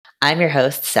I'm your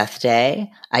host, Seth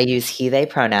Day. I use he, they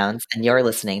pronouns, and you're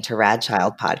listening to Rad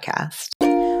Child Podcast.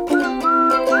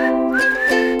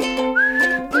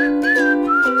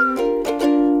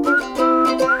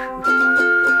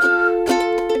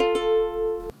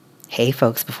 Hey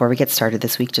folks, before we get started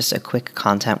this week, just a quick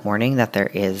content warning that there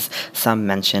is some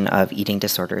mention of eating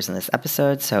disorders in this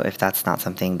episode, so if that's not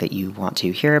something that you want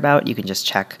to hear about, you can just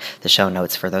check the show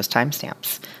notes for those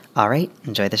timestamps. All right,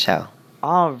 enjoy the show.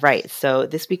 All right, so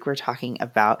this week we're talking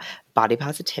about body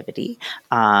positivity,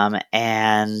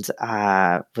 and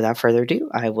without further ado,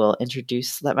 I will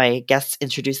let my guests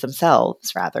introduce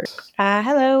themselves, rather.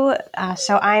 Hello,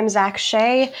 so I'm Zach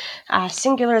Shea,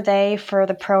 singular they for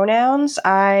the pronouns.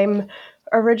 I'm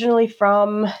originally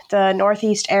from the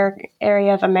northeast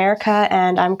area of America,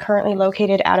 and I'm currently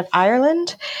located out of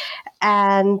Ireland.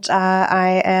 And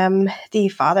I am the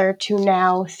father to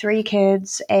now 3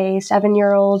 kids, a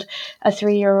 7-year-old, a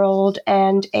 3-year-old,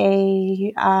 and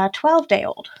a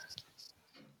 12-day-old.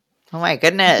 Oh my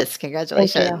goodness,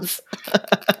 congratulations.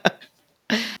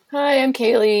 Hi, I'm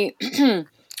Kaylee.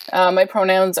 My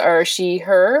pronouns are she,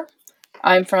 her.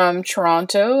 I'm from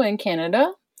Toronto in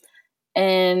Canada.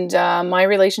 And my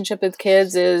relationship with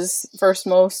kids is, first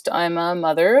most, I'm a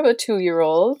mother of a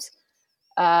 2-year-old.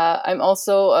 I'm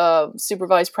also a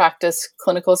supervised practice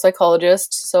clinical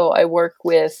psychologist. So I work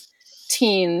with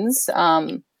teens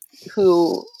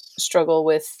who struggle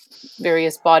with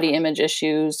various body image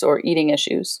issues or eating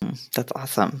issues. That's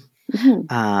awesome.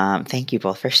 Mm-hmm. Thank you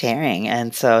both for sharing.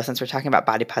 And so since we're talking about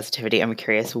body positivity, I'm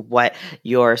curious what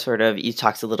your you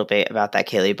talked a little bit about that,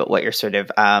 Kaylee, but what your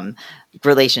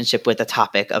relationship with the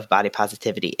topic of body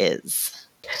positivity is.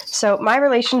 So my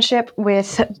relationship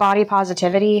with body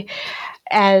positivity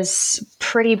is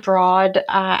pretty broad.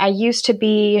 I used to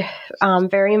be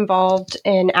very involved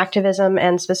in activism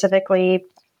and specifically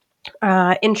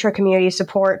intra-community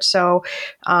support, so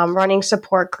running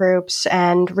support groups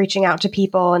and reaching out to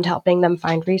people and helping them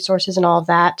find resources and all of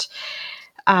that.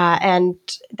 And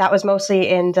that was mostly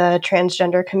in the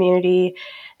transgender community.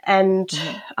 And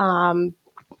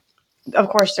of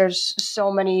course, there's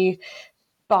so many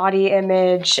body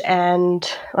image and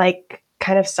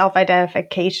kind of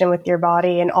self-identification with your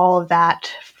body and all of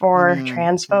that for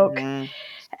trans folk.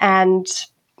 And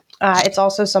it's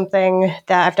also something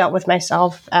that I've dealt with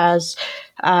myself as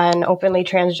an openly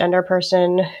transgender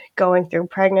person going through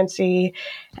pregnancy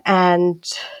and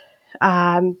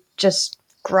just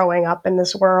growing up in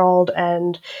this world,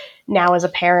 and now as a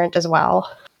parent as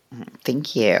well.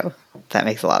 Thank you. That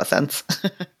makes a lot of sense.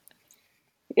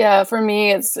 Yeah, for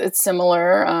me, it's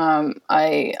similar.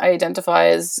 I identify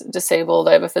as disabled.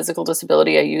 I have a physical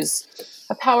disability. I use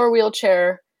a power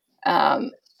wheelchair.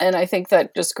 And I think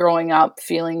that just growing up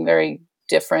feeling very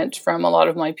different from a lot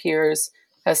of my peers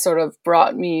has sort of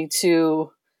brought me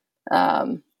to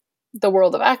the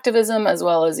world of activism, as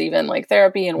well as even like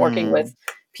therapy and working with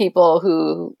people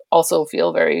who also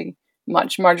feel very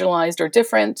much marginalized or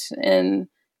different in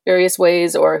various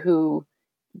ways, or who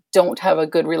don't have a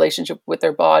good relationship with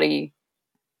their body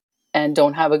and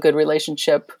don't have a good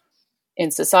relationship in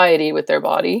society with their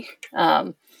body.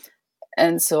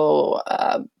 And so,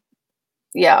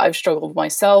 I've struggled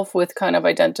myself with kind of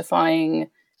identifying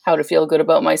how to feel good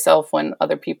about myself when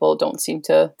other people don't seem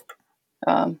to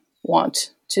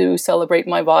want to celebrate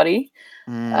my body.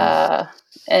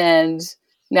 And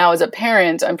now as a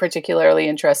parent, I'm particularly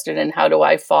interested in how do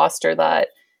I foster that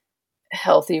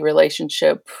healthy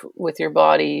relationship with your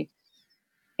body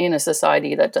in a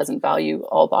society that doesn't value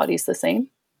all bodies the same.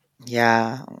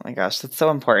 Yeah. Oh my gosh, that's so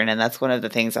important. And that's one of the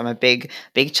things. I'm a big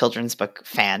children's book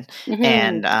fan.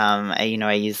 And,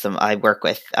 I use them. I work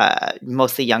with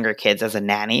mostly younger kids as a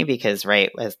nanny because,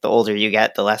 right, as the older you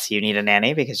get, the less you need a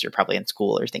nanny because you're probably in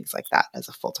school or things like that as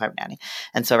a full-time nanny.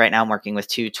 And so right now I'm working with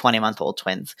 2 20-month-old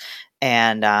twins.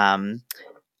 And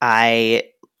I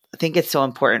think it's so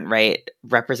important, right?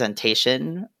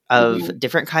 Representation of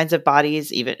different kinds of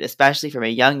bodies, even especially from a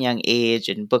young age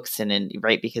in books and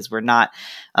right, because we're not,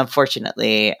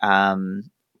 unfortunately,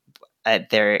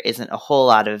 there isn't a whole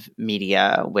lot of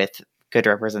media with good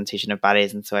representation of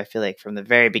bodies. And so I feel like from the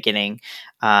very beginning,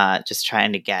 just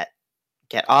trying to get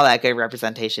all that good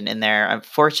representation in there.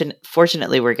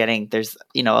 Fortunately, there's,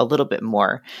 a little bit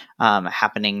more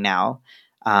happening now.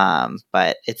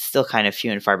 But it's still kind of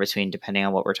few and far between depending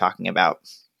on what we're talking about.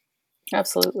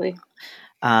 Absolutely.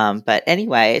 But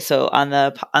anyway, so on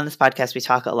this podcast, we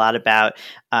talk a lot about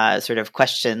sort of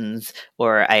questions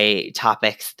or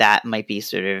topics that might be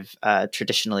sort of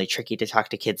traditionally tricky to talk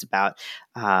to kids about.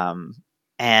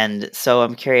 And so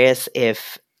I'm curious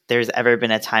if there's ever been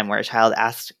a time where a child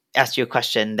asked asked you a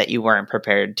question that you weren't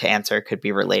prepared to answer could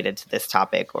be related to this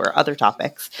topic or other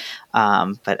topics.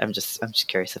 But I'm just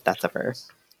curious if that's ever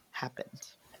happened.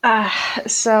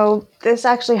 So this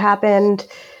actually happened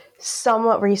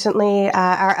somewhat recently.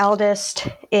 Our eldest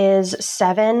is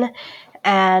 7,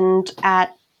 and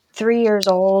at 3 years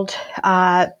old,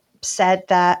 said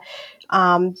that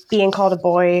being called a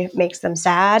boy makes them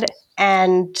sad,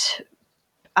 and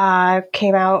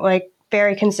came out like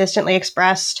very consistently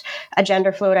expressed a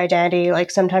gender fluid identity,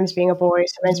 like sometimes being a boy,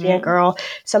 sometimes being a girl,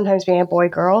 sometimes being a boy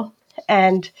girl.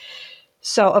 And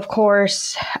so, of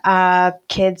course,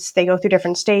 kids, they go through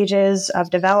different stages of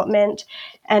development.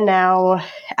 And now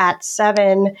at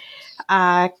 7,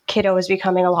 kiddo is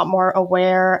becoming a lot more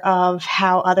aware of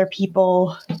how other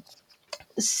people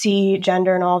see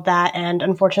gender and all of that. And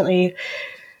unfortunately,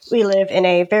 we live in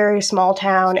a very small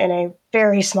town in a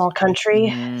very small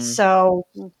country. So,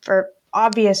 for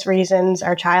obvious reasons,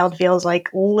 our child feels like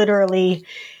literally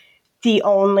the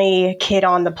only kid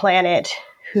on the planet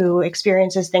who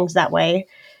experiences things that way.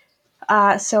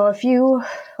 So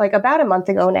about a month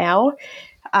ago now,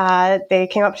 they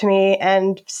came up to me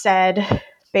and said,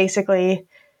 basically,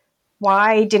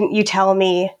 why didn't you tell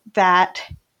me that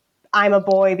I'm a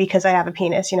boy because I have a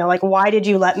penis? Like, why did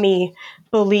you let me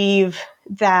believe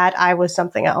that I was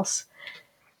something else?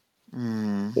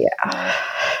 Yeah.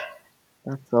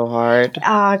 That's so hard.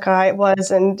 God, it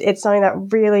was. And it's something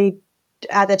that really,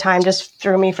 at the time, just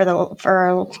threw me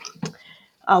for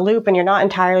a loop, and you're not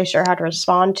entirely sure how to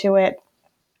respond to it.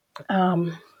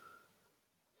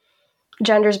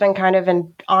 Gender's been kind of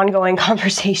an ongoing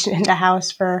conversation in the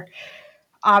house for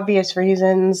obvious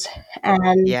reasons.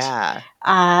 And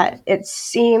it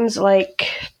seems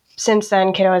like since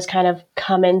then, kiddo has kind of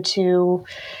come into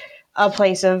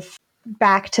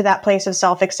back to that place of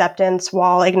self-acceptance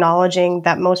while acknowledging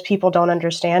that most people don't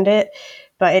understand it.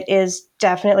 But it is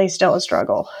definitely still a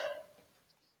struggle.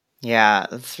 Yeah,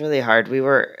 it's really hard. We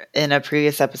were in a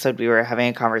previous episode, we were having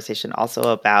a conversation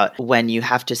also about when you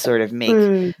have to sort of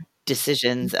make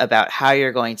decisions about how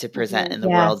you're going to present in the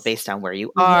world based on where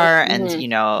you are. And,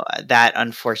 that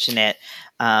unfortunate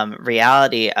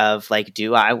reality of like,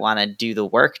 do I want to do the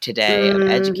work today of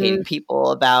educating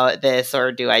people about this,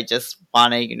 or do I just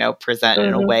want to, present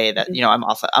in a way that,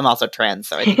 I'm also trans,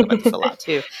 so I think about this a lot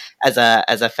too, as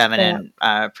a feminine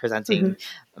presenting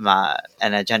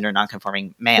and a gender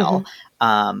nonconforming male.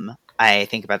 I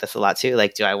think about this a lot too.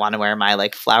 Like, do I want to wear my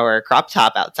like flower crop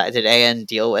top outside today and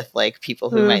deal with like people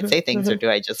who might say things, or do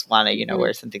I just want to,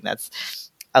 wear something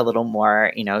that's a little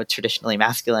more, traditionally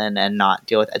masculine and not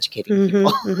deal with educating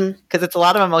people? Because it's a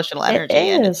lot of emotional energy.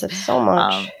 It's so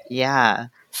much.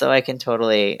 So I can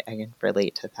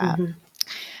relate to that.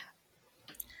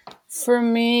 For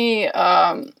me,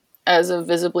 as a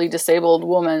visibly disabled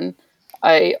woman,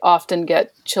 I often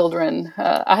get children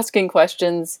asking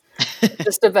questions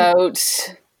just about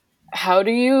how do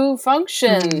you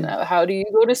function? How do you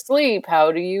go to sleep?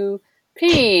 How do you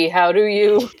pee? How do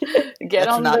you get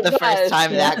on the bus? That's not the first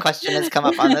time that question has come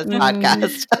up on this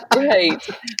podcast. Right.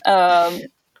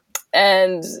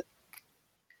 And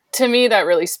to me, that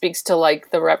really speaks to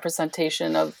like the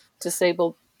representation of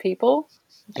disabled people.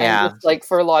 Yeah. And just, like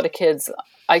for a lot of kids,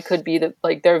 I could be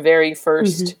their very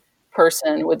first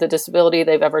person with a disability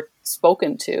they've ever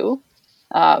spoken to.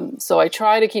 So I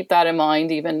try to keep that in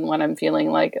mind, even when I'm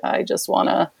feeling like I just want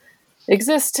to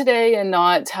exist today and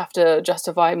not have to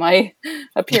justify my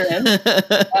appearance.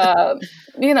 But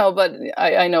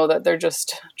I know that they're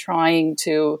just trying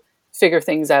to figure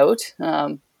things out.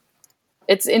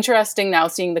 It's interesting now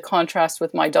seeing the contrast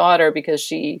with my daughter, because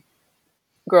she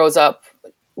grows up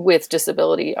with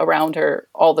disability around her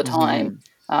all the time.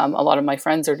 A lot of my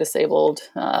friends are disabled.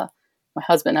 My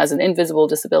husband has an invisible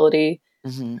disability.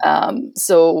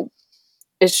 So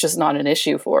it's just not an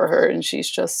issue for her. And she's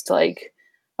just like,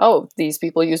 oh, these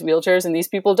people use wheelchairs and these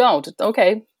people don't.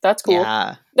 Okay, that's cool.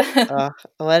 Yeah.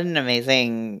 What an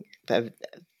amazing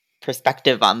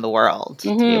perspective on the world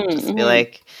to be able to be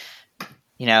like,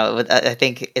 I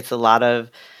think it's a lot of,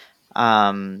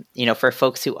 for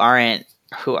folks who are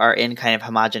in kind of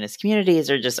homogenous communities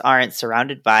or just aren't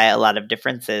surrounded by a lot of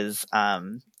differences,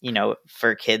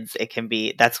 for kids, it can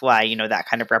be, that's why, that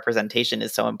kind of representation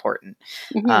is so important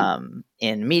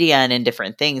in media and in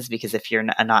different things, because if you're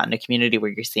not in a community where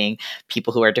you're seeing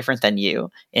people who are different than you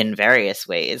in various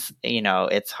ways,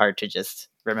 it's hard to just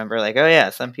remember like, oh yeah,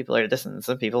 some people are this and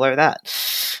some people are that.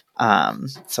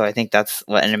 So I think that's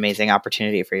what an amazing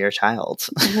opportunity for your child.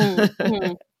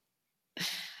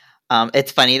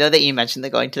 It's funny though that you mentioned the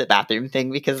going to the bathroom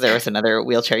thing, because there was another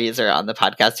wheelchair user on the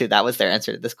podcast who that was their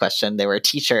answer to this question. They were a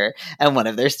teacher, and one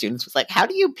of their students was like, "How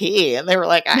do you pee?" And they were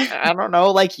like, "I don't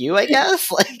know, like you, I guess."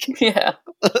 Like, Yeah.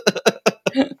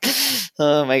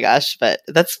 Oh my gosh! But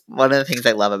that's one of the things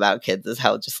I love about kids is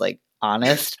how just like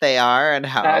honest they are, and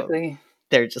how Exactly.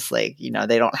 they're just like,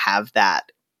 they don't have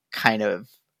that kind of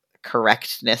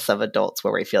correctness of adults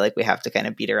where we feel like we have to kind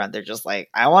of beat around. They're just like,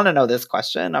 I want to know this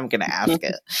question, I'm gonna ask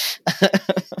it.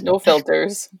 No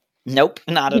filters. Nope,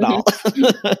 not at all.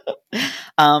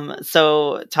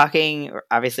 So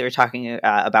obviously we're talking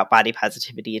about body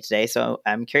positivity today, so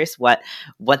I'm curious what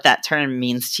that term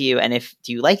means to you, and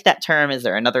do you like that term? Is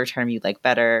there another term you like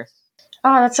better?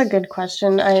 Oh, that's a good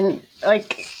question. And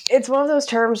like, it's one of those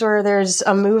terms where there's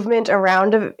a movement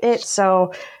around it.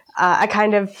 So I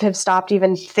kind of have stopped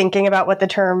even thinking about what the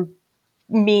term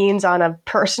means on a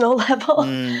personal level.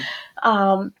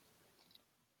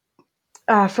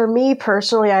 For me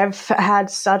personally, I've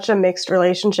had such a mixed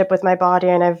relationship with my body,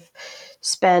 and I've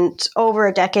spent over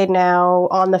a decade now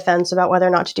on the fence about whether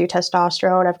or not to do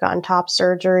testosterone. I've gotten top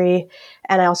surgery,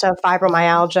 and I also have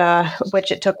fibromyalgia,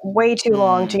 which it took way too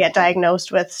long to get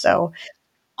diagnosed with. So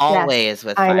always yes,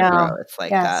 with I fibro, know. it's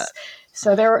like Yes. that.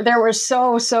 So there were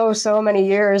so many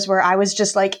years where I was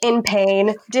just like in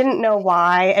pain, didn't know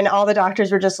why, and all the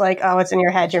doctors were just like, "Oh, it's in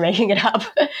your head, you're making it up."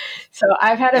 So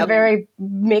I've had a very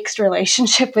mixed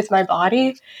relationship with my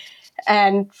body,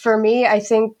 and for me, I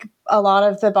think a lot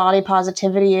of the body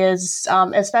positivity is,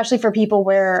 especially for people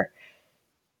where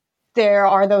there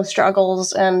are those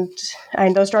struggles, and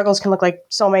those struggles can look like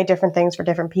so many different things for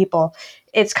different people.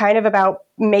 It's kind of about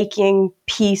making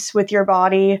peace with your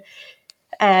body,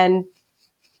 and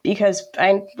because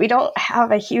we don't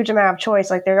have a huge amount of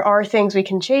choice. Like, there are things we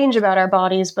can change about our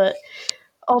bodies, but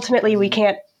ultimately we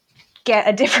can't get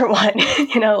a different one.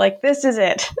 Like, this is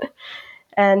it.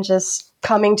 And just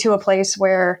coming to a place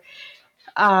where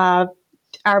our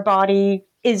body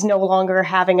is no longer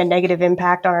having a negative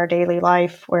impact on our daily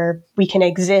life, where we can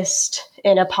exist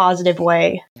in a positive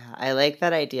way. Yeah, I like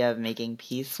that idea of making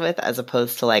peace with, as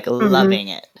opposed to like loving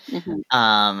it.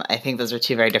 I think those are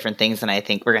two very different things, and I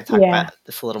think we're going to talk about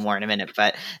this a little more in a minute.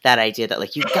 But that idea that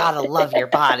like you gotta love your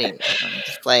body, and I'm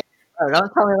just like, oh,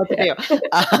 don't tell me what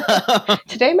to do.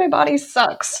 Today my body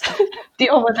sucks.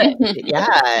 Deal with it.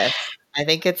 Yeah, I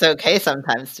think it's okay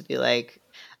sometimes to be like,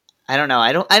 I don't know.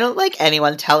 I don't like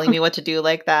anyone telling me what to do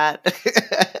like that.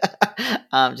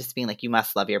 Just being like, you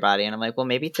must love your body. And I'm like, well,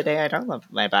 maybe today I don't love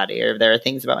my body, or there are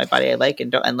things about my body I like and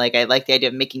don't. And like, I like the idea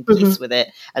of making peace with it,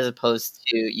 as opposed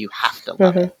to you have to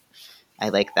love it. I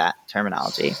like that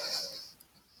terminology.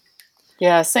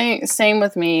 Yeah, same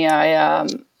with me. I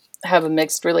have a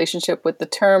mixed relationship with the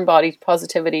term body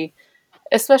positivity,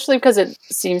 especially because it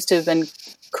seems to have been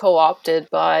co-opted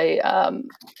by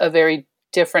a very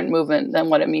different movement than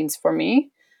what it means for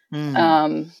me.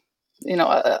 I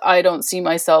don't see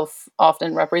myself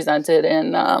often represented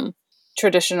in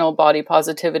traditional body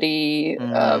positivity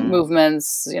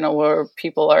movements, where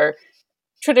people are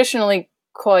traditionally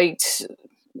quite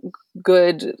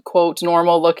good, quote,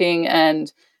 normal looking,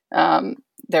 and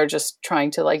they're just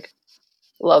trying to like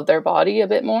love their body a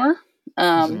bit more.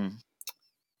 And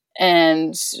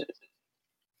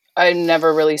I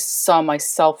never really saw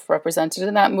myself represented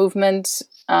in that movement.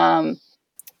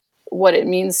 What it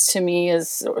means to me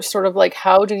is sort of like,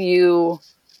 how do you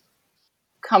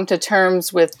come to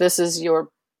terms with this is your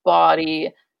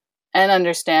body, and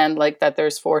understand like that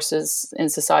there's forces in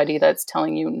society that's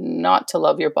telling you not to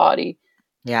love your body.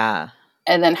 Yeah.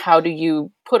 And then how do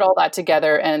you put all that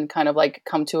together and kind of like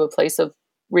come to a place of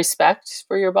respect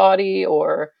for your body,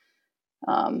 or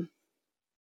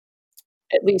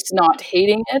at least not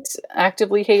hating it,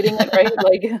 actively hating it, right?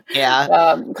 Like,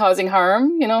 causing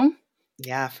harm,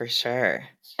 Yeah, for sure.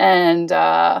 And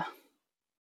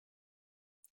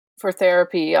for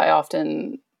therapy, I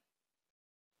often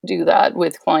do that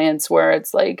with clients where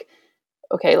it's like,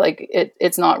 okay, like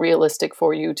it's not realistic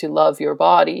for you to love your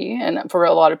body. And for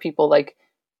a lot of people, like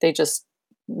they just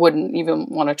wouldn't even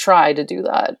want to try to do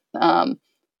that.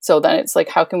 So then it's like,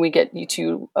 how can we get you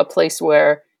to a place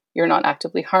where you're not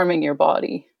actively harming your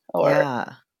body,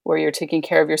 or where you're taking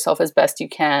care of yourself as best you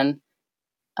can,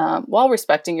 while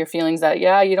respecting your feelings that,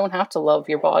 you don't have to love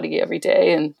your body every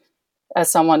day. And as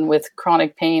someone with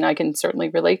chronic pain, I can certainly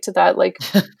relate to that. Like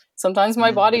sometimes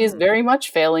my body is very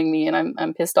much failing me, and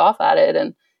I'm pissed off at it.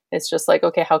 And it's just like,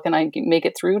 okay, how can I make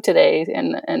it through today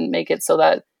and make it so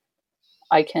that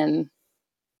I can,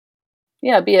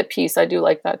 be at peace. I do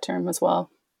like that term as well.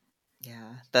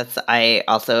 Yeah, I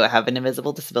also have an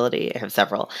invisible disability. I have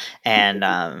several, and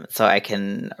so I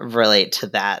can relate to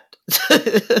that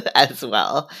as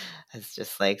well. It's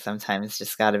just like sometimes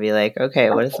just got to be like, okay,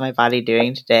 what is my body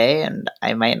doing today? And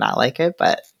I might not like it,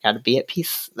 but got to be at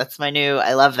peace. That's my new.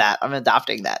 I love that. I'm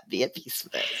adopting that. Be at peace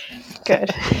with it.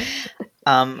 Good.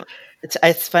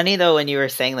 It's funny though when you were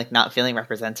saying like not feeling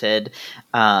represented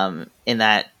in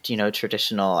that, you know,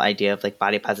 traditional idea of like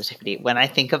body positivity. When I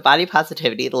think of body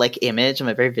positivity, the like image, I'm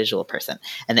a very visual person,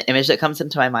 and the image that comes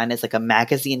into my mind is like a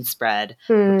magazine spread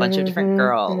with a bunch of different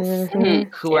girls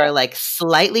who are like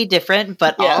slightly different,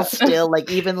 but all still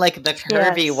like, even like the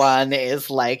curvy one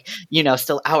is like, you know,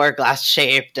 still hourglass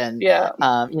shaped, and you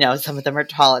know, some of them are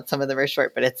tall and some of them are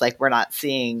short, but it's like we're not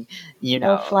seeing, you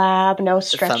know, no flab, no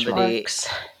stretch marks.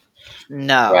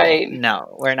 No, right.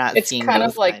 No, we're not it's seeing kind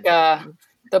those of like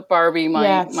the Barbie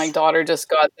my daughter just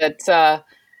got, that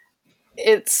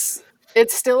it's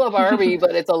still a Barbie,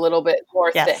 but it's a little bit more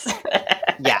thick.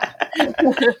 Yeah.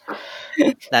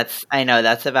 I know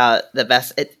that's about the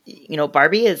best. You know,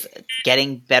 Barbie is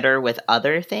getting better with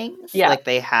other things. Yeah. Like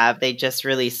they just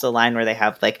released a line where they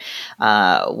have like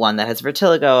one that has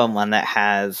vertigo and one that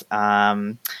has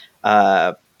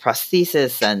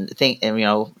prosthesis and you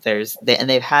know,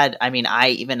 they've had, I mean,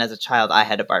 even as a child, I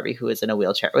had a Barbie who was in a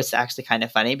wheelchair. It was actually kind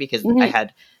of funny because I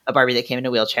had a Barbie that came in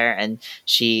a wheelchair, and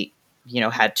she, you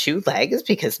know, had 2 legs,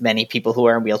 because many people who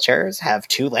are in wheelchairs have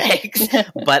 2 legs.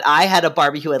 But I had a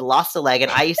Barbie who had lost a leg,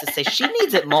 and I used to say she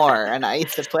needs it more, and I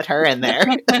used to put her in there.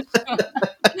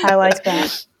 I like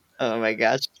that. Oh my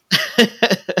gosh.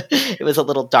 It was a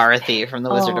little Dorothy from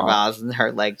The Wizard of Oz, and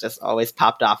her leg just always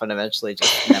popped off and eventually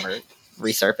just never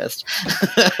resurfaced.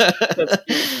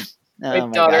 My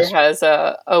daughter has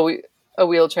a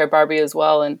wheelchair Barbie as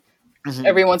well, and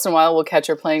every once in a while we'll catch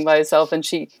her playing by herself, and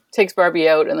she takes Barbie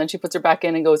out and then she puts her back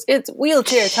in and goes, "It's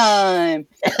wheelchair time."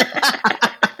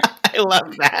 I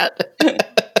love that.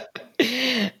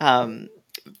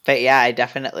 But yeah, I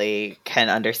definitely can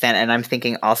understand. And I'm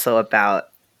thinking also about,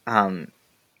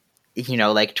 you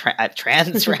know, like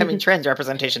trans, I mean, trans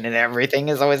representation in everything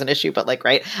is always an issue, but like,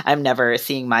 right, I'm never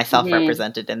seeing myself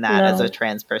represented in that as a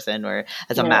trans person or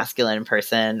as a masculine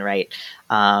person. Right.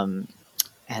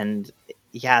 And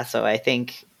yeah, so I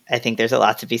think there's a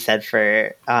lot to be said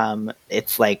for,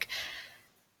 it's like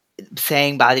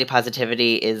saying body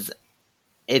positivity is,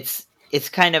 it's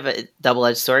kind of a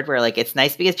double-edged sword where like it's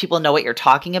nice because people know what you're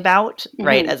talking about,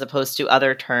 right? As opposed to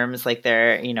other terms like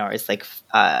there, you know, it's like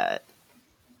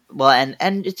well,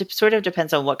 and it sort of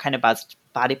depends on what kind of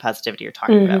body positivity you're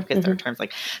talking about, because there are terms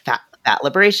like fat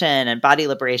liberation and body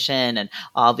liberation and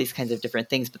all these kinds of different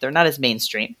things, but they're not as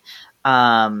mainstream.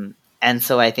 And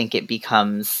so I think it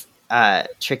becomes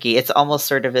tricky. It's almost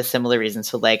sort of a similar reason.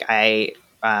 So like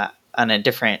on a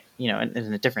different, you know,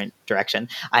 in a different direction,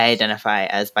 I identify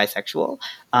as bisexual.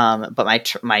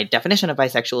 But my definition of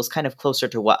bisexual is kind of closer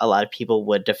to what a lot of people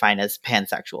would define as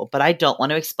pansexual. But I don't want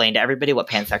to explain to everybody what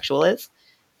pansexual is.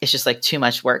 It's just like too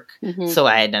much work. So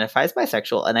I identify as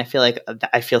bisexual. And I feel like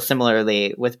I feel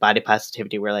similarly with body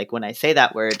positivity, where like when I say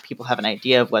that word, people have an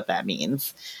idea of what that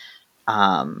means.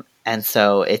 And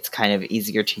so it's kind of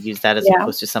easier to use that as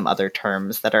opposed to some other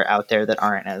terms that are out there that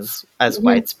aren't as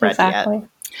widespread yet.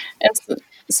 And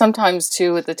sometimes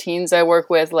too with the teens I work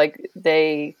with, like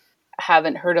they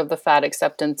haven't heard of the fat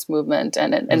acceptance movement,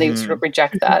 and they sort of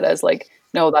reject that as like,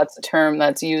 no, that's a term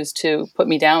that's used to put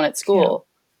me down at school.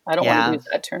 I don't want to use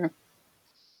that term.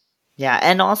 Yeah,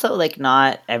 and also like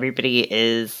not everybody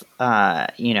is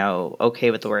you know,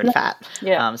 okay with the word fat.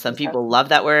 Some people love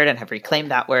that word and have reclaimed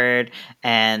that word,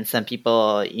 and some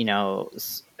people, you know,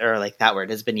 or like that word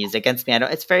has been used against me.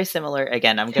 It's very similar.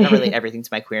 Again, I'm going to relate everything to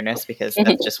my queerness because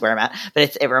that's just where I'm at.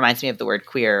 But it reminds me of the word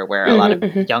queer, where a lot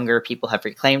of younger people have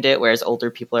reclaimed it, whereas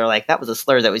older people are like, that was a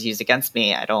slur that was used against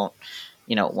me. I don't,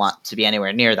 you know, want to be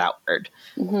anywhere near that word.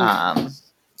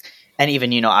 And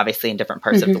even, you know, obviously in different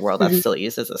parts of the world, that's still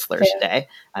used as a slur today.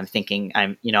 I'm thinking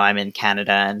I'm in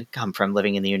Canada and come from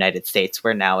living in the United States,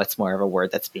 where now it's more of a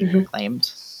word that's being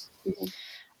reclaimed.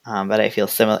 But I feel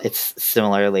it's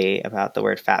similarly about the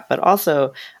word fat, but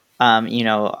also, you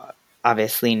know,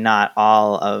 obviously not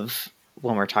all of,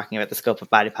 when we're talking about the scope of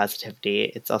body positivity,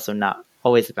 it's also not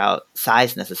always about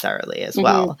size necessarily as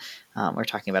well. We're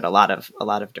talking about a lot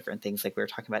of different things, like we were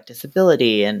talking about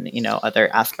disability and, you know, other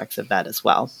aspects of that as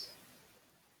well.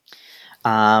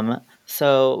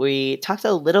 So we talked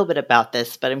a little bit about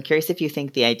this, but I'm curious if you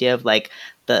think the idea of like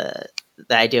the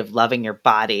idea of loving your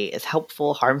body is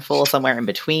helpful, harmful, somewhere in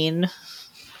between.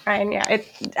 And yeah,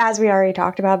 as we already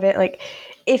talked about it, like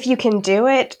if you can do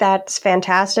it, that's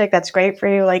fantastic. That's great for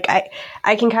you. Like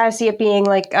I can kind of see it being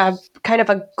like a kind of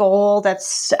a goal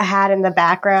that's had in the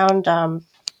background,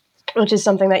 which is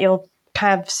something that you'll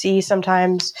kind of see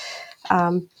sometimes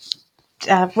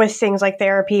with things like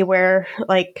therapy, where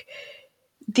like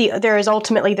there is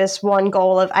ultimately this one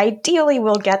goal of ideally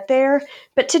we'll get there,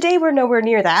 but today we're nowhere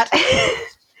near that.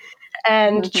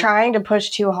 And trying to push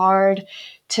too hard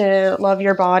to love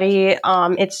your body,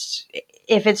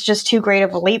 if it's just too great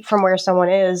of a leap from where someone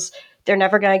is, they're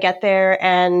never going to get there,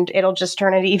 and it'll just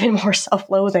turn into even more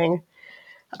self-loathing.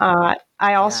 I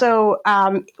also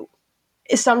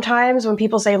sometimes when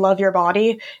people say love your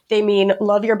body, they mean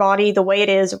love your body the way it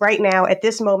is right now at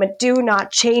this moment. Do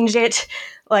not change it.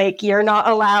 Like, you're not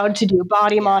allowed to do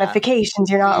body modifications.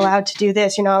 You're not allowed to do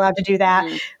this. You're not allowed to do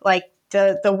that. Like,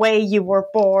 the way you were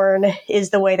born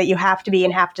is the way that you have to be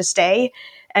and have to stay.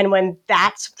 And when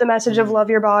that's the message of love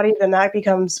your body, then that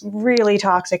becomes really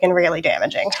toxic and really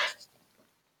damaging.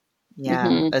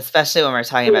 Yeah, especially when we're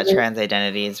talking about trans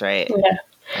identities, right? Yeah.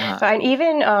 And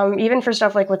even for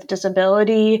stuff like with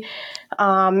disability,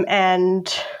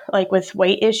 and like with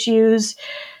weight issues,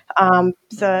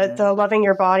 the loving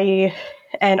your body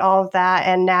and all of that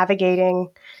and navigating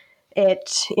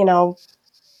it,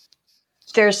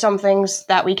 there's some things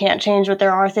that we can't change, but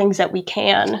there are things that we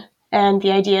can. And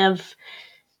the idea of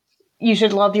you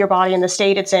should love your body in the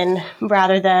state it's in,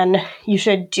 rather than you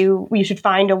should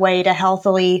find a way to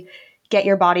healthily get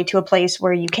your body to a place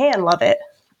where you can love it.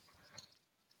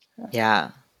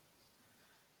 Yeah.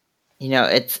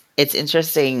 It's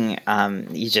interesting.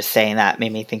 You just saying that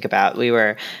made me think about, we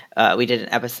did an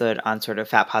episode on sort of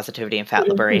fat positivity and fat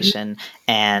liberation.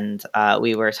 And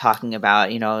we were talking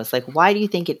about, it's like, why do you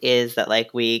think it is that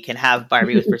like we can have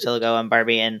Barbie with vertigo and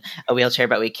Barbie in a wheelchair,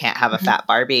 but we can't have a fat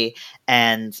Barbie?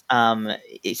 And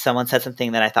someone said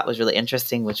something that I thought was really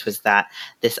interesting, which was that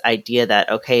this idea that,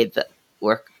 okay,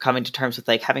 we're coming to terms with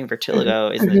like having vertigo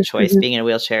isn't a choice, being in a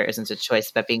wheelchair isn't a choice,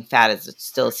 but being fat is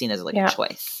still seen as like a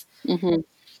choice.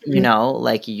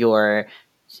 Like you're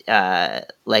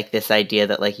like this idea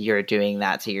that like you're doing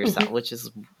that to yourself, which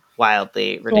is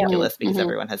wildly ridiculous because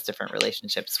everyone has different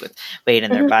relationships with weight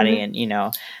in their body. And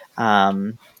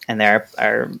and there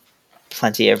are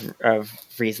plenty of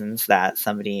reasons that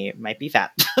somebody might be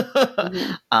fat.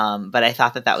 But I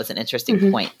thought that was an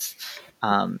interesting point,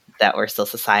 that we're still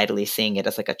societally seeing it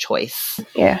as like a choice.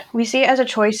 Yeah, we see it as a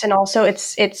choice. And also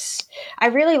it's I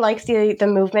really like the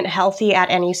movement healthy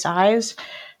at any size.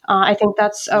 I think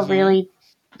that's a really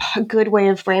good way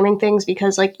of framing things,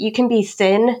 because like you can be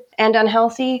thin and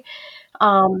unhealthy.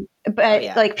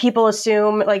 But like people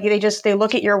assume, like they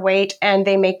look at your weight and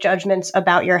they make judgments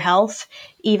about your health,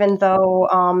 even though,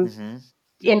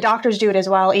 and doctors do it as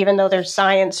well, even though there's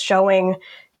science showing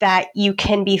that you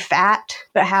can be fat,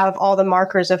 but have all the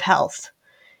markers of health,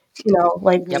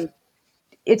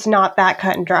 it's not that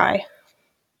cut and dry.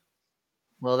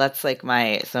 Well, that's like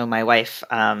my wife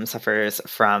suffers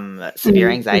from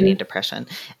severe anxiety and depression.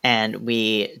 And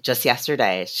we just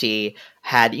yesterday, she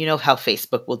had, how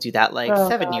Facebook will do that like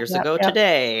 7 years ago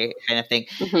today kind of thing.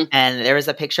 And there was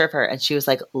a picture of her and she was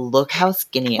like, look how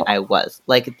skinny I was.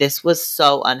 Like, this was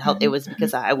so unhealthy. It was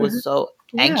because I was so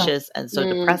anxious and so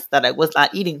depressed that I was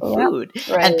not eating food.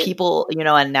 And people,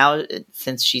 and now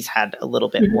since she's had a little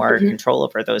bit more control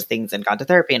over those things and gone to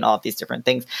therapy and all of these different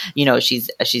things,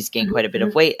 she's gained quite a bit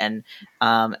of weight. And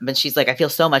but she's like, I feel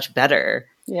so much better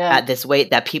at this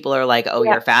weight that people are like, oh,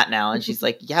 you're fat now. And she's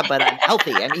like, yeah, but I'm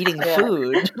healthy. I'm eating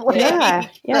food.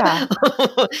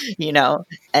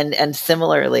 And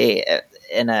similarly,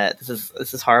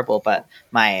 this is horrible, but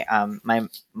my my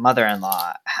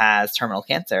mother-in-law has terminal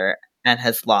cancer and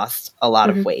has lost a lot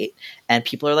of weight, and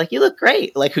people are like, you look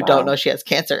great, like who don't know she has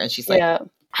cancer, and she's like,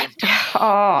 I'm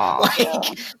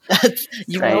that's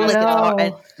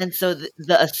and so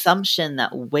the assumption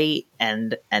that weight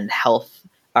and health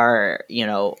are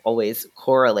always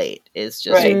correlate is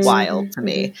just wild to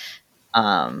me.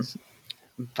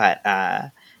 But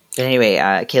anyway,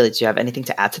 Kaylee, do you have anything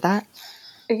to add to that?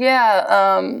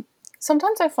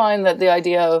 Sometimes I find that the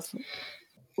idea of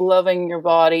loving your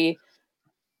body,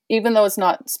 even though it's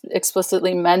not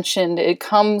explicitly mentioned, it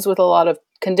comes with a lot of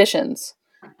conditions,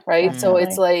 right? So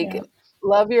it's like,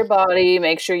 love your body,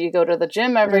 make sure you go to the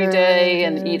gym every day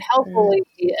and eat healthily,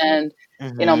 and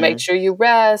make sure you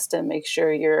rest and make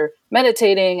sure you're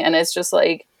meditating. And it's just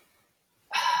like,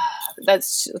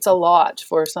 it's a lot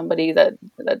for somebody that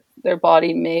their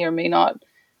body may or may not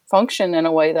function in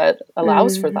a way that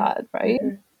allows for that, right?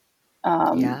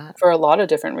 For a lot of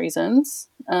different reasons.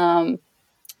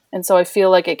 And so I feel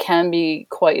like it can be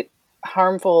quite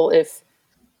harmful if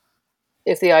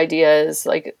the idea is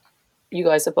like you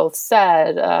guys have both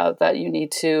said, that you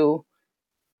need to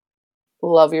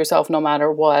love yourself no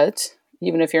matter what,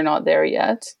 even if you're not there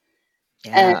yet.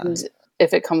 Yeah. And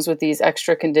if it comes with these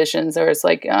extra conditions, or it's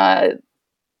like,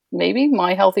 maybe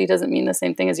my healthy doesn't mean the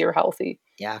same thing as your healthy.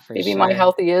 Yeah, for Maybe sure. my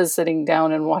healthy is sitting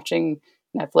down and watching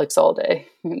Netflix all day.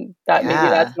 Maybe that's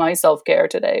Yeah, my self-care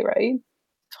today, right?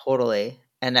 totally.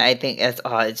 And I think it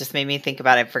just made me think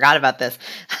about it. I forgot about this.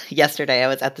 Yesterday I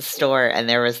was at the store and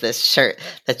there was this shirt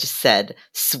that just said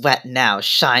 "Sweat now,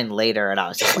 shine later," and I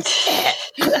was just like,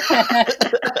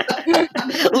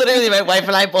 literally, my wife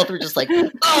and I both were just like,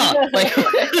 oh, like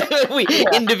we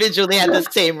individually had the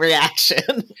same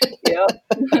reaction. Yeah.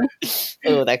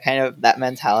 Oh, that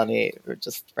mentality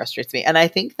just frustrates me. And I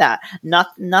think that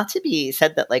not to be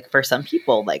said that, like, for some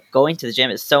people, like, going to the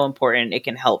gym is so important. It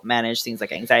can help manage things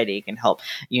like anxiety. It can help,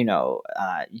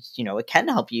 it can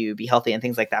help you be healthy and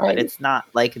things like that. Right. But it's not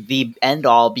like the end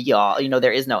all be all.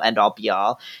 There is no end all be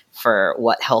all for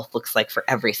what health looks like for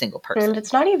every single person. And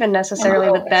it's not even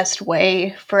necessarily the best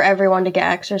way for everyone to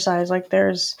get exercise. Like,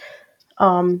 there's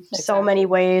so many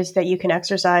ways that you can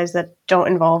exercise that don't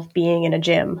involve being in a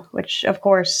gym, which of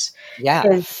course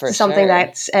is something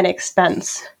that's an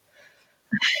expense.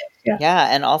 Yeah,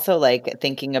 and also, like,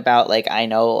 thinking about, like, I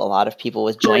know a lot of people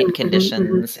with joint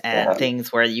conditions and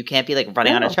things where you can't be, like,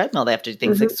 running on a treadmill. They have to do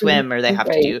things like swim, or they have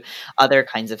to do other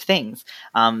kinds of things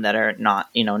that are not,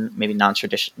 maybe not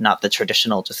the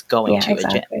traditional just going to a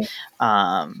gym.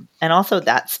 And also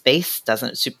that space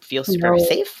doesn't feel super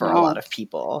safe for a lot of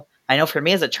people. I know for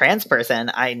me as a trans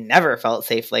person, I never felt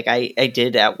safe. Like, I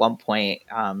did at one point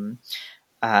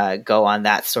go on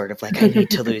that sort of, like, I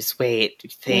need to lose weight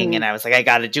thing, and I was like, I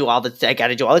got to do all the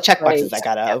check boxes. I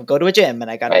gotta go to a gym,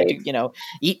 and I gotta do,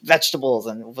 eat vegetables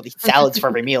and eat salads for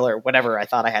every meal, or whatever I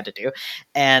thought I had to do.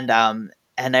 And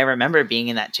I remember being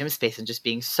in that gym space and just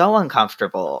being so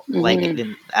uncomfortable, like,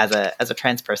 as a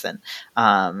trans person.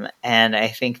 And I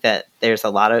think that there's a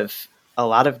lot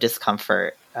of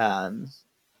discomfort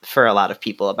for a lot of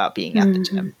people about being at the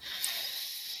gym.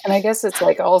 And I guess it's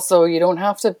like, also, you don't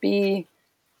have to be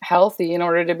healthy in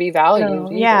order to be valued. No,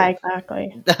 yeah,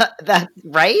 exactly. That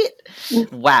right?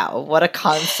 Wow, what a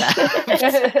concept.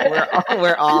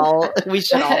 We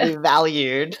should all be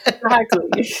valued.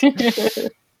 Exactly.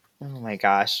 Oh my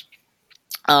gosh.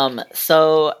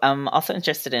 So I'm also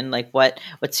interested in, like,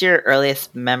 what's your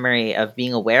earliest memory of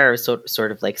being aware of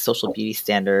sort of like social beauty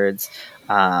standards,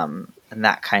 and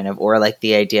that kind of, or like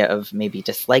the idea of maybe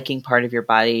disliking part of your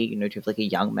body, do you have like a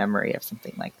young memory of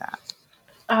something like that?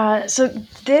 So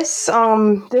this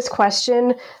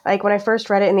question, like, when I first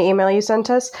read it in the email you sent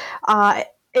us,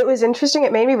 it was interesting.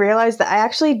 It made me realize that I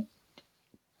actually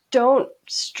don't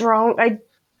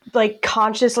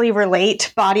consciously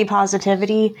relate body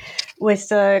positivity with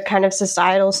the kind of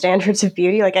societal standards of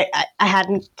beauty. Like, I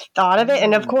hadn't thought of it.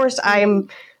 And of course I'm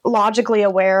logically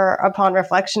aware upon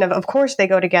reflection of course they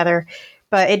go together,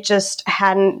 but it just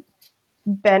hadn't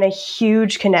been a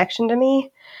huge connection to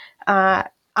me.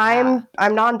 I'm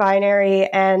non-binary,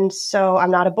 and so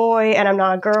I'm not a boy and I'm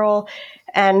not a girl.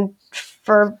 And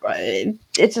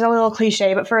it's a little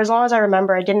cliche, but for as long as I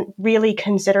remember, I didn't really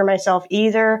consider myself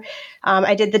either.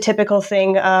 I did the typical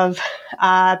thing of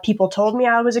people told me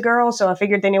I was a girl, so I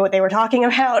figured they knew what they were talking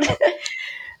about.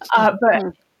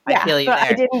 But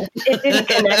it didn't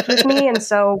connect with me, and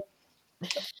so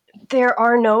there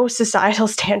are no societal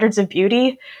standards of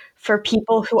beauty for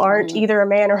people who aren't either a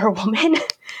man or a woman.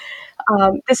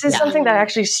 This is something that I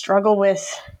actually struggle with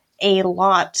a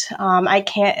lot.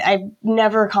 I'm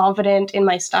never confident in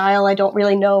my style. I don't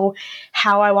really know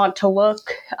how I want to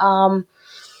look.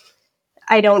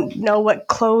 I don't know what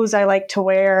clothes I like to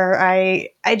wear.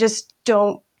 I just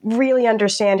don't really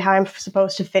understand how I'm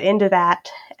supposed to fit into that.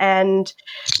 And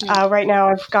right now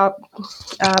I've got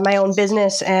my own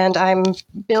business, and I'm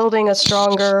building a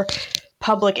stronger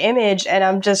public image, and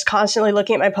I'm just constantly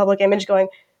looking at my public image going,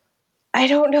 I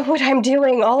don't know what I'm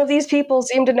doing. All of these people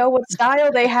seem to know what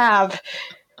style they have.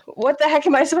 What the heck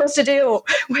am I supposed to do?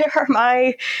 Where are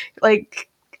my, like,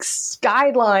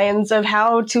 guidelines of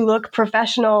how to look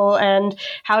professional and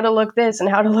how to look this and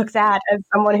how to look that as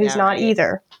someone who's not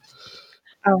either?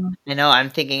 I know, I'm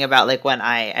thinking about, like, when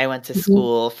I went to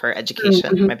school for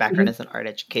education. My background is in art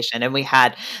education, and we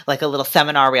had, like, a little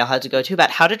seminar we all had to go to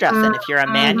about how to dress. And if you're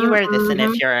a man, you wear this, and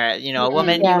if you're a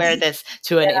woman, you wear this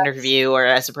to an interview or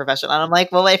as a professional. And I'm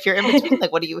like, well, if you're in between,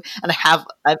 like, what do you? And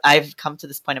I've come to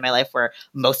this point in my life where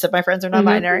most of my friends are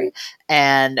non-binary,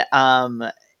 and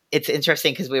it's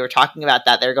interesting because we were talking about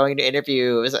that. They're going to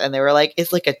interviews and they were like,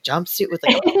 "It's like a jumpsuit with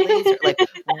like a blazer. Like,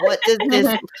 what does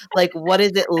this like? What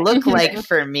does it look like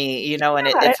for me? You know?" And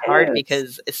it's hard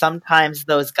because sometimes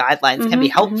those guidelines can be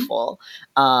helpful.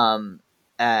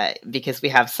 Because we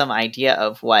have some idea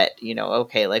of what,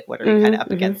 okay, like what are we kind of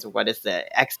up against? What is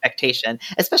the expectation,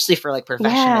 especially for like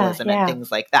professionalism and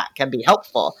things like that can be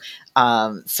helpful.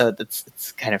 So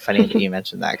it's kind of funny that you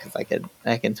mentioned that because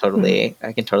I can totally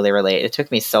relate. It took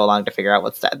me so long to figure out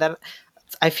what's that.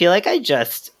 I feel like I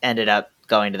just ended up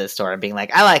going to the store and being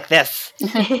like, I like this.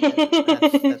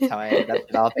 That's how I ended up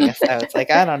developing a style. It's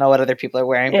like, I don't know what other people are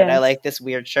wearing, but I like this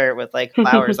weird shirt with like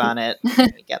flowers on it.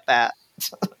 Let me get that.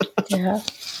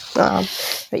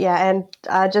 But yeah, and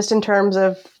just in terms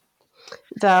of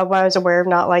when I was aware of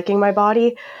not liking my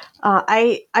body,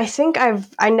 I think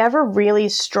I never really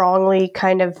strongly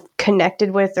kind of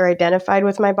connected with or identified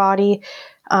with my body.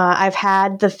 I've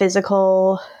had the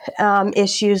physical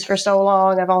issues for so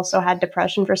long. I've also had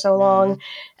depression for so long,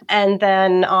 and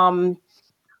then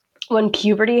when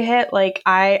puberty hit, like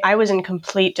I was in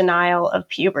complete denial of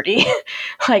puberty.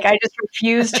 Like I just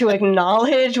refused to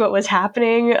acknowledge what was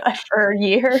happening for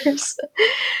years.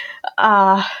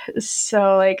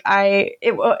 So like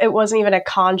it wasn't even a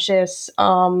conscious,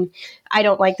 I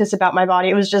don't like this about my body.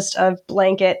 It was just a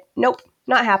blanket, nope,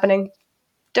 not happening.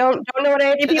 Don't know what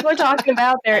any people are talking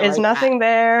about. There is nothing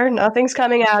there. Nothing's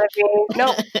coming out of me.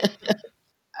 Nope.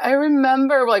 I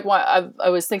remember like I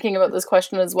was thinking about this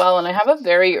question as well, and I have a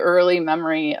very early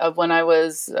memory of when I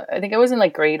think I was in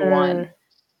like grade 1,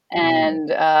 and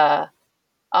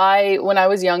when I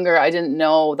was younger, I didn't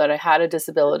know that I had a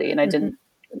disability, and I didn't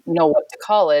know what to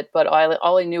call it, but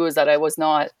all I knew is that I was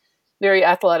not very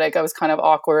athletic. I was kind of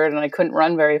awkward, and I couldn't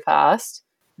run very fast,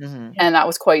 and that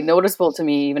was quite noticeable to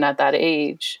me even at that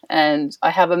age. And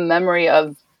I have a memory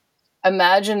of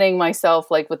imagining myself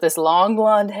like with this long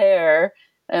blonde hair.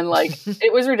 And like,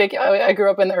 it was ridiculous. I grew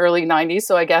up in the early 90s.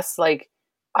 So I guess like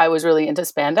I was really into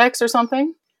spandex or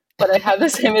something, but I have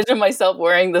this image of myself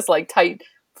wearing this like tight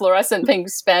fluorescent pink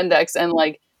spandex and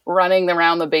like running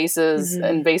around the bases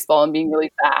in baseball and being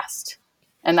really fast.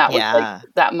 And that was like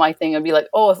that my thing. I'd be like,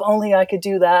 oh, if only I could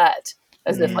do that,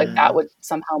 as if like that would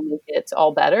somehow make it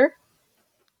all better.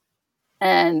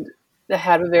 And I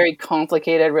had a very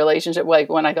complicated relationship. Like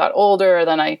when I got older,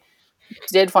 then I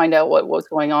did find out what was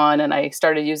going on, and I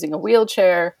started using a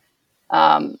wheelchair.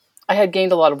 I had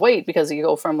gained a lot of weight because you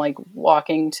go from like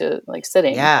walking to like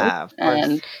sitting. Yeah,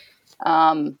 right?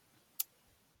 And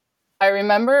I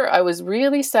remember I was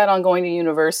really set on going to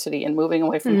university and moving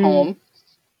away from home.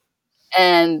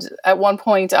 And at one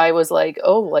point I was like,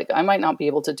 oh, like I might not be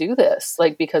able to do this.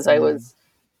 Like, because I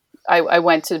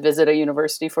went to visit a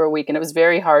university for a week, and it was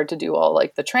very hard to do all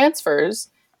like the transfers.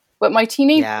 But my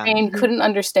teenage brain couldn't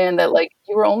understand that, like,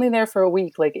 you were only there for a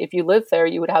week. Like, if you lived there,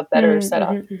 you would have better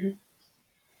setup.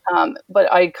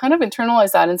 But I kind of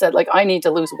internalized that and said, like, I need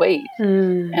to lose weight.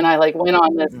 And I, like, went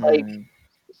on this, like,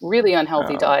 really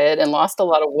unhealthy diet and lost a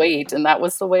lot of weight. And that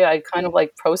was the way I kind of,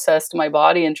 like, processed my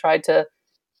body and tried to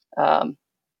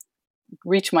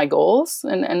reach my goals.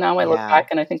 And now I look back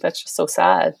and I think that's just so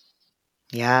sad.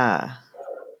 Yeah.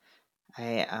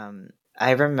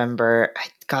 I remember,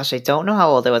 gosh, I don't know how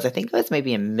old I was. I think it was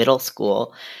maybe in middle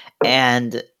school.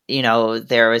 And,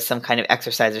 there was some kind of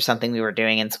exercise or something we were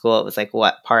doing in school. It was like,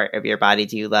 what part of your body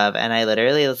do you love? And I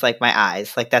literally was like, my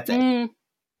eyes. Like, that's it.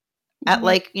 At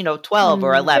like, 12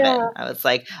 or 11, I was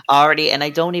like already, and I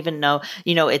don't even know,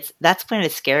 that's kind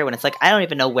of scary when it's like, I don't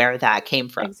even know where that came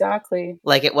from. Exactly.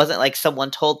 Like, it wasn't like someone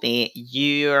told me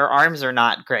your arms are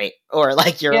not great or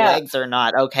like your legs are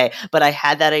not okay. But I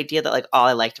had that idea that like all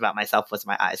I liked about myself was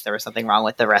my eyes. There was something wrong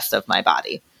with the rest of my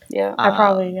body. Yeah. I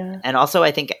probably, And also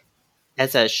I think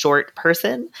as a short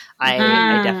person, I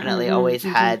definitely always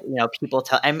had, people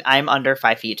tell I'm under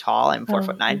 5 feet tall. I'm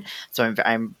 4'9", so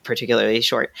I'm particularly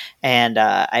short, and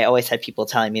I always had people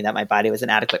telling me that my body was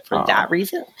inadequate for that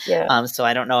reason. Yeah. So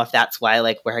I don't know if that's why,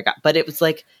 like, where I got, but it was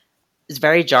like it's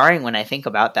very jarring when I think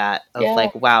about that. Of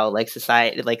like, wow, like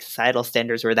societal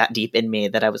standards were that deep in me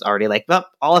that I was already like, well,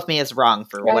 all of me is wrong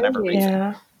for whatever reason.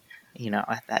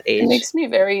 At that age, it makes me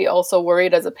very also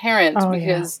worried as a parent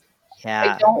because.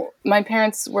 My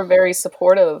parents were very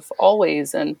supportive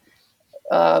always. And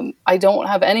I don't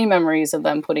have any memories of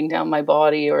them putting down my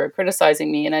body or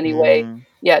criticizing me in any way.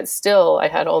 Yet still, I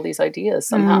had all these ideas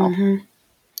somehow.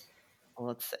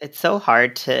 Well, it's so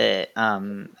hard to,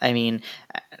 I mean,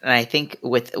 and I think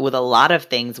with a lot of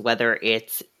things, whether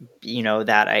it's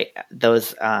that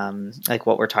those like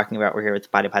what we're talking about we're here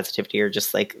with body positivity, or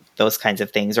just like those kinds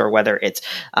of things, or whether it's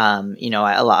a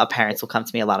lot of parents will come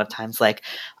to me a lot of times like,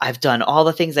 I've done all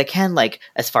the things I can, like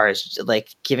as far as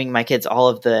like giving my kids all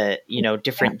of the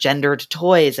different gendered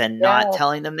toys and not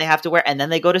telling them they have to wear, and then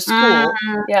they go to school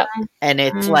and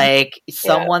it's like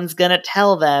someone's gonna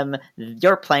tell them,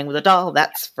 you're playing with a doll,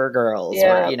 that's for girls, or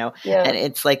and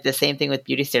it's like the same thing with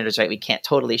beauty standards, right? We can't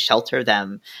totally shelter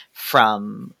them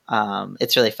from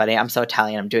it's really funny, I'm so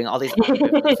Italian, I'm doing all these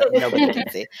movements that nobody can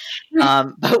see,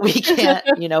 but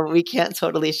we can't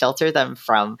totally shelter them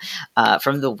from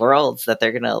the worlds that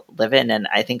they're gonna live in. And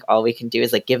I think all we can do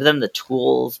is like give them the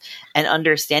tools and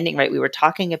understanding, right? We were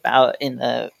talking about in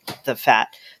the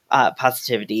fat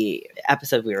positivity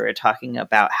episode, we were talking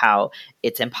about how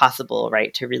it's impossible,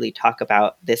 right, to really talk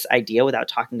about this idea without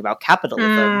talking about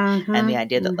capitalism and the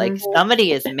idea that like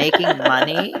somebody is making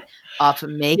money off of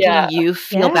making you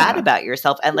feel bad about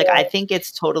yourself. And like I think it's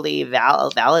totally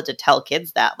valid to tell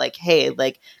kids that, like, hey,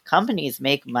 like companies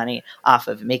make money off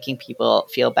of making people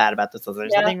feel bad about themselves.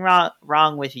 There's nothing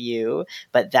wrong with you,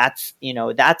 but that's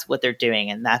that's what they're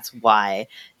doing, and that's why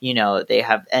they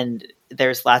have. And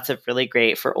there's lots of really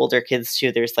great, for older kids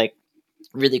too, there's like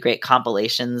really great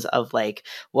compilations of like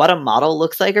what a model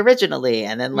looks like originally,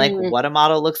 and then like what a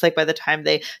model looks like by the time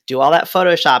they do all that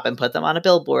Photoshop and put them on a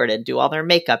billboard and do all their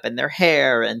makeup and their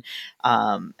hair and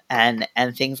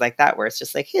things like that, where it's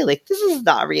just like, hey, like this is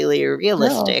not really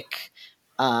realistic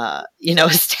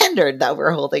standard that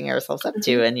we're holding ourselves up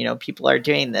to. And people are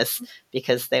doing this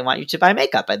because they want you to buy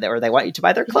makeup, or they want you to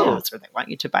buy their clothes, or they want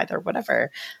you to buy their whatever.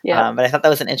 But I thought that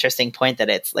was an interesting point, that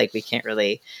it's like we can't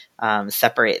really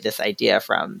separate this idea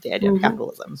from the idea of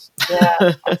capitalism.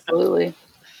 Yeah, absolutely.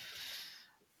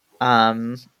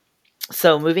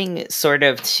 So moving sort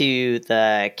of to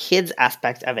the kids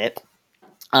aspect of it,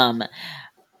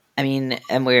 I mean,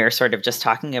 and we were sort of just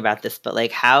talking about this, but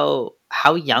like how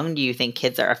young do you think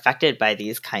kids are affected by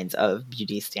these kinds of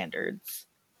beauty standards?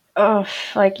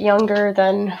 Like younger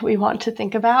than we want to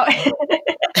think about.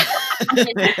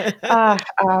 I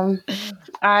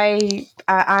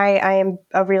am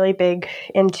a really big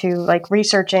into like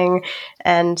researching,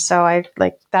 and so I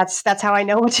like that's how I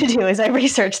know what to do, is I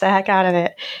research the heck out of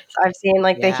it. So I've seen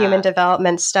like the human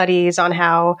development studies on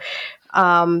how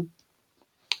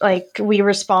like we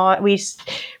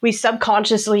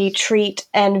subconsciously treat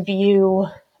and view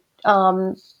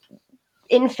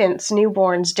infants,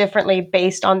 newborns differently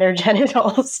based on their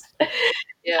genitals.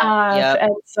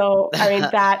 And so I mean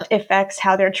that affects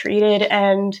how they're treated.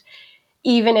 And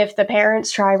even if the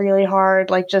parents try really hard,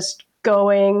 like just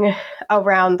going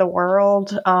around the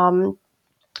world,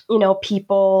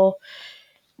 people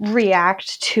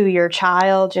react to your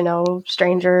child,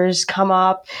 strangers come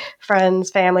up,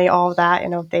 friends, family, all of that,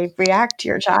 they react to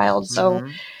your child. So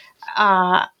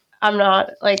I'm not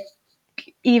like,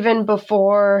 even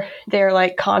before they're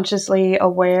like consciously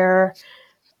aware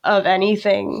of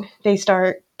anything, they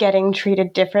start getting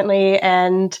treated differently.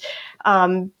 And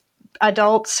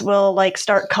adults will like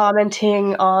start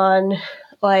commenting on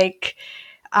like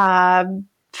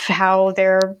how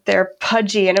they're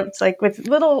pudgy, and it's like with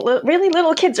really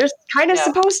little kids are kind of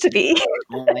supposed to be.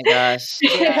 Oh my gosh.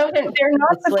 They're not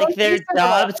it's supposed like their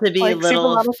job to be like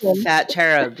little fat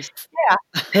cherubs.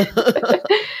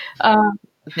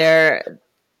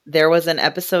 There was an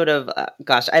episode of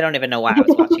gosh, I don't even know why I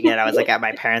was watching it. I was like at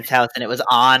my parents' house and it was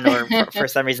on, or for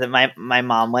some reason my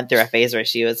mom went through a phase where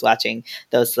she was watching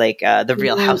those like the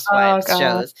Real Housewives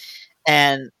shows,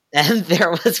 and there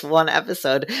was one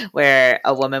episode where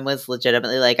a woman was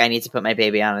legitimately like, I need to put my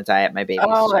baby on a diet. My baby's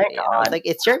chubby. And I was like,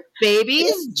 it's your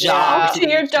baby's job to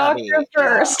your doctor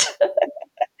first.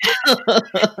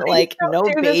 Like no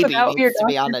baby needs to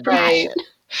be on a diet.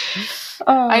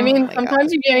 I mean,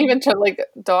 sometimes you can't even like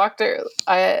doctor.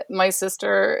 My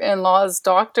sister-in-law's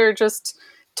doctor just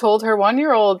told her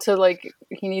 1-year-old to like,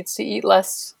 he needs to eat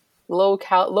less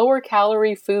lower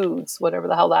calorie foods, whatever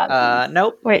the hell that means.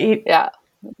 Nope. Wait,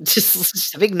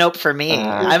 just a big nope for me.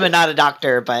 I'm not a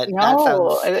doctor, but that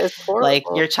sounds it's horrible. Like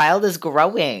your child is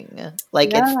growing.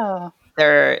 Like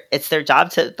it's their job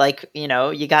to like,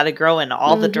 you got to grow in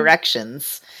all the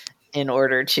directions in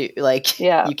order to like,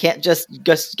 you can't just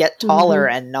get taller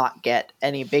and not get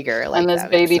any bigger. Like, and this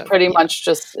baby pretty much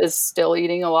just is still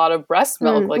eating a lot of breast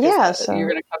milk. Like, so you're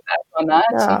going to cut back on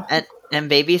that. And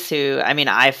babies who, I mean,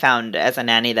 I found as a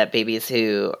nanny that babies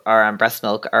who are on breast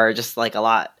milk are just like a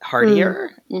lot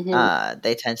hardier.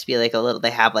 They tend to be like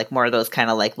they have like more of those kind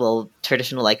of like little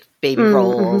traditional like baby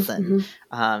rolls and,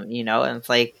 and it's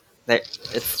like,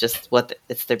 it's just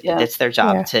it's their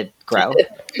job to grow.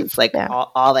 It's like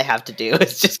all they have to do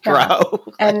is just grow.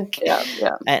 And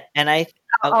and I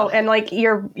and like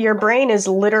your brain is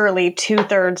literally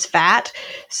 2/3 fat.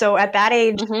 So at that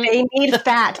age, they need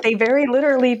fat. They very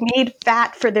literally need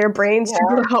fat for their brains to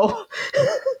grow.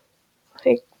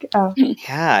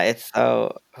 Yeah, it's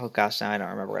oh gosh, now I don't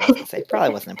remember what I was going to say. Probably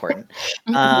wasn't important.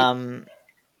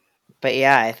 But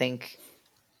yeah, I think.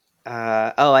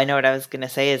 I know what I was going to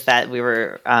say is that we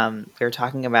were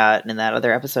talking about in that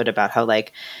other episode about how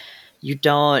like you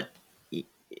don't.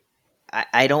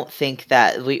 I don't think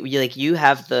that you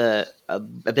have the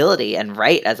ability and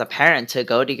right as a parent to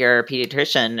go to your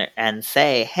pediatrician and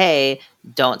say, "Hey,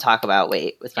 don't talk about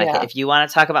weight with my kid. If you want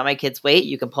to talk about my kid's weight,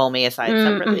 you can pull me aside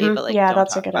separately, but like don't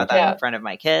talk about that in front of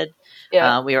my kid."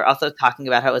 We were also talking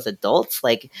about how as adults,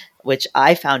 like, which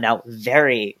I found out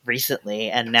very recently,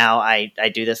 and now I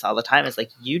do this all the time, is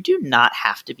like you do not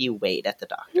have to be weighed at the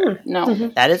doctor. No,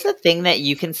 that is a thing that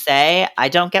you can say. I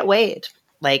don't get weighed.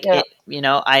 Like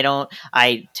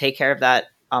I take care of that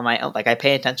on my own. Like I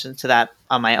pay attention to that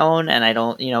on my own, and I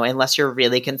don't, unless you're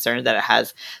really concerned that it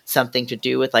has something to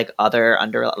do with like other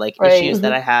issues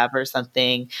that I have or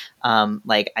something.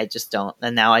 Like I just don't,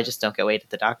 and now I just don't get weighed at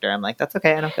the doctor. I'm like, that's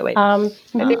okay. I don't get weighed. I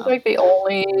think like the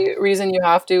only reason you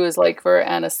have to is like for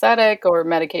anesthetic or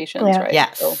medications, right?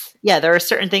 Yes. So. Yeah, there are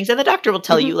certain things, and the doctor will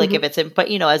tell you like if it's in, but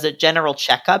as a general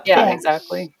checkup. Yeah,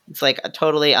 exactly. It's like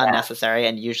totally unnecessary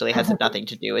and usually has nothing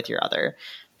to do with your other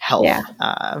health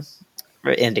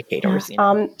indicators.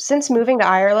 Since moving to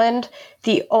Ireland,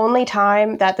 the only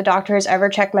time that the doctor has ever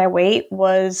checked my weight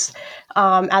was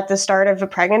at the start of a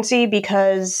pregnancy,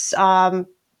 because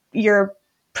your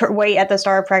weight at the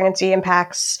start of pregnancy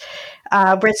impacts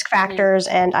risk factors,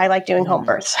 and I like doing home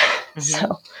births.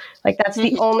 So like that's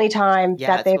the only time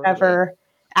that they've ever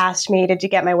asked me to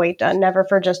get my weight done, never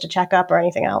for just a checkup or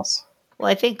anything else. Well,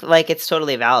 I think like it's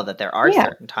totally valid that there are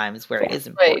certain times where it is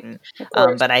important,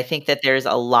 but I think that there's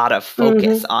a lot of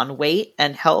focus on weight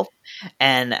and health,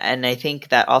 and I think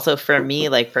that also for me,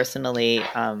 like personally,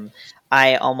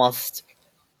 I almost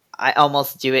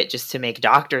do it just to make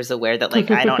doctors aware that like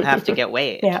I don't have to get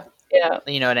weighed.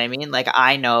 You know what I mean? Like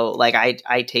I know, like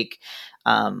I take.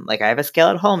 Like I have a scale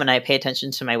at home and I pay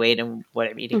attention to my weight and what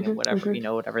I'm eating and whatever,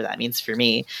 whatever that means for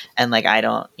me. And like, I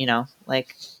don't,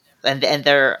 like, and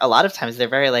there a lot of times they're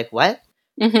very like, what?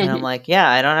 And I'm like, yeah,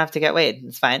 I don't have to get weighed.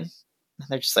 It's fine. And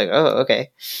they're just like, oh, okay.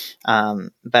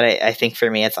 But I think for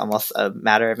me, it's almost a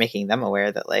matter of making them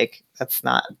aware that like,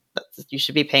 you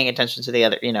should be paying attention to the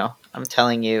other, I'm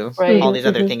telling you all these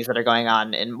other things that are going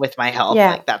on and with my health,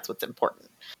 like that's what's important.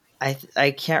 I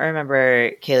can't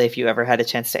remember, Kaylee, if you ever had a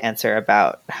chance to answer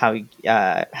about how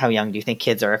young do you think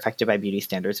kids are affected by beauty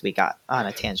standards. We got on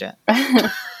a tangent.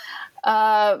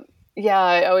 Yeah,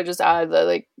 I would just add that,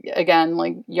 like, again,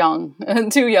 like young,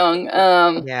 too young.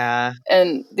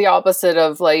 And the opposite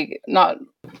of like not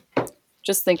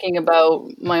just thinking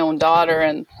about my own daughter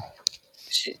and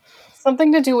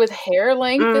something to do with hair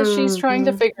length that she's trying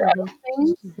to figure out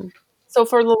things. So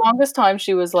for the longest time,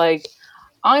 she was like,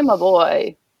 I'm a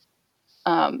boy.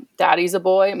 Daddy's a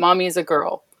boy, mommy's a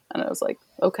girl. And I was like,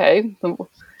 okay.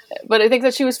 But I think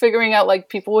that she was figuring out like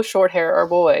people with short hair are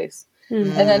boys. And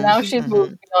then now she's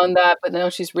moved beyond that, but now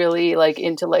she's really like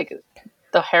into like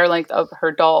the hair length of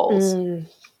her dolls.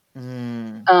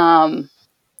 And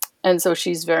so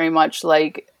she's very much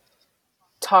like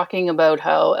talking about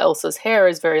how Elsa's hair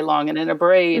is very long and in a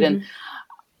braid. And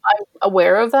I'm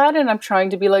aware of that. And I'm trying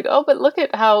to be like, oh, but look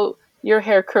at how your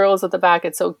hair curls at the back.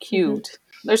 It's so cute.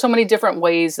 There's so many different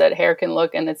ways that hair can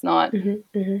look, and it's not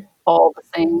all the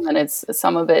same. And it's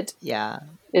some of it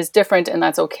is different, and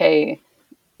that's okay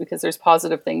because there's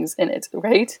positive things in it,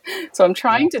 right? So I'm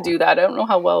trying to do that. I don't know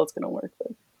how well it's going to work.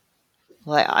 But.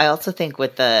 Well, I also think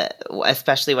with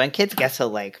especially when kids get to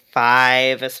like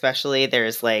 5, especially,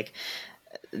 there's like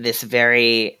this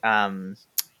very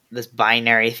this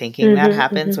binary thinking that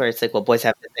happens where it's like, well, boys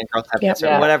have this and girls have this,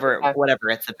 or whatever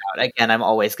it's about. Again, I'm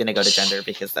always going to go to gender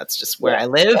because that's just where I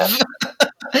live.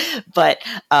 But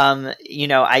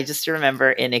I just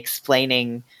remember in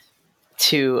explaining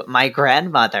to my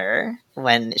grandmother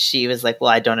when she was like,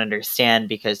 well, I don't understand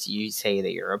because you say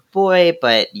that you're a boy,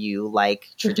 but you like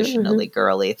traditionally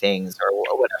girly things or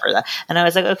whatever that. And I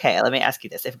was like, okay, let me ask you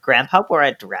this. If grandpa wore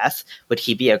a dress, would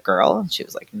he be a girl? And she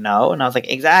was like, no. And I was like,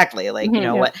 exactly. Like, you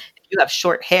know what? If you have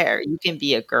short hair, you can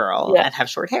be a girl and have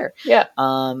short hair. Yeah.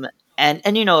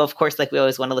 and of course, like we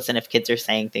always want to listen if kids are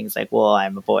saying things like, well,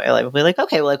 I'm a boy, like we're like,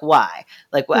 okay, well, like why?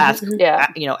 Like we'll ask,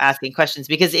 asking questions,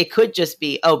 because it could just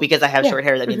be, oh, because I have short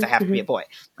hair, that means I have to be a boy.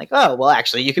 Like, oh, well,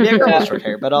 actually you could be a girl with short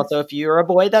hair, but also if you're a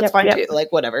boy, that's fine too.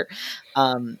 Like whatever.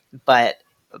 But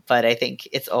I think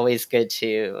it's always good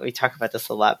we talk about this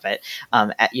a lot, but,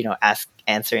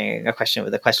 answering a question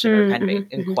with a question, or kind of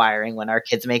inquiring when our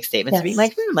kids make statements, being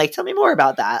like, tell me more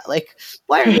about that. Like,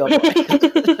 why are you a boy?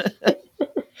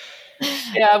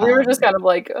 Yeah, we were just kind of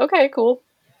like, okay, cool.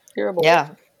 You're a boy. Yeah.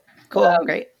 Cool.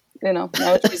 Great.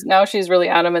 Now she's really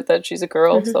adamant that she's a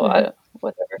girl. So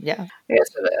whatever. Yeah. I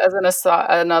guess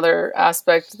another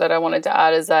aspect that I wanted to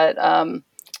add is that,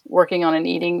 working on an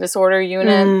eating disorder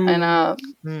unit in a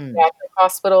pediatric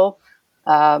hospital.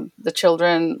 The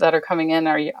children that are coming in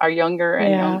are younger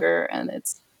and younger, and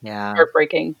it's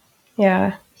heartbreaking.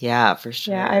 Yeah. Yeah, for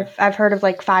sure. Yeah, I've heard of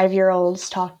like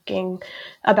 5-year-olds talking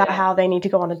about how they need to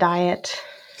go on a diet.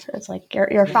 It's like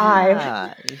you're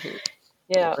 5.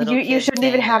 Yeah. You shouldn't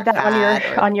even have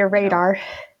that on your radar.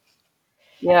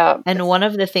 Yeah. And one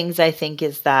of the things I think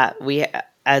is that we,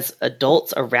 as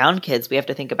adults around kids, we have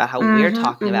to think about how we're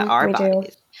talking about our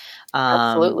bodies.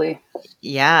 Absolutely.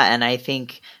 Yeah, and I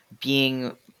think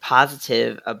being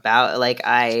positive about, like,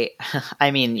 my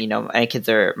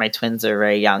twins are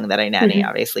very young that I nanny,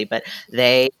 obviously, but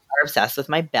they are obsessed with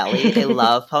my belly. They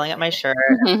love pulling up my shirt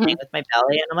and playing with my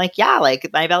belly, and I'm like, yeah, like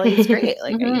my belly is great,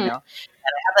 like and I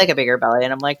have like a bigger belly,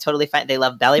 and I'm like totally fine. They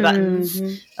love belly buttons.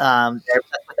 They're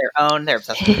obsessed with their own. They're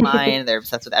obsessed with mine. They're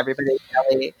obsessed with everybody's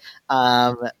belly.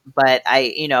 But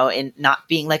I, in not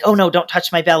being like, oh no, don't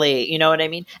touch my belly. You know what I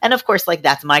mean? And of course, like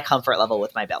that's my comfort level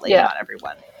with my belly. Not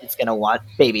everyone is going to want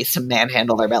babies to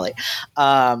manhandle their belly.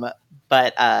 But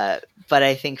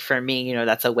I think for me,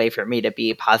 that's a way for me to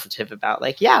be positive about,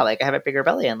 like, yeah, like I have a bigger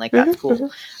belly, and like that's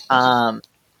cool.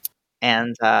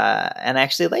 And I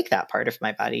actually like that part of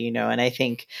my body, and I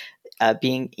think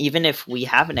even if we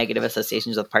have negative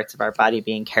associations with parts of our body,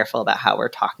 being careful about how we're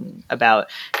talking about,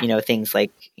 things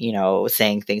like,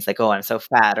 saying things like, oh, I'm so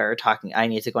fat, or I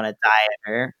need to go on a diet,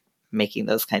 or making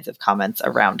those kinds of comments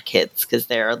around kids, because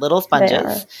they're little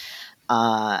sponges.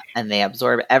 And they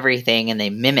absorb everything, and they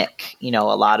mimic, a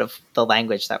lot of the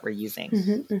language that we're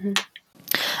using.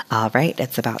 All right,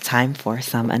 it's about time for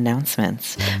some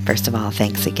announcements. First of all,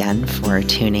 thanks again for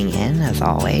tuning in, as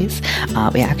always.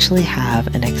 We actually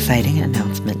have an exciting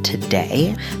announcement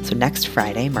today. So next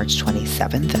Friday, March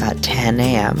 27th at 10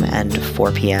 a.m. and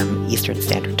 4 p.m. Eastern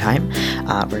Standard Time,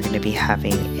 we're going to be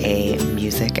having a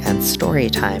music and story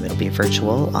time. It'll be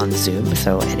virtual on Zoom,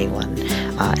 so anyone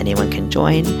can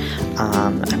join.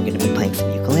 I'm going to be playing some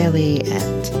ukulele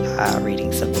and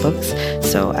reading some books,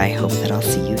 so I hope that I'll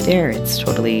see you there. It's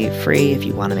totally free. If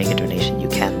you want to make a donation, you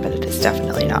can, but it is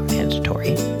definitely not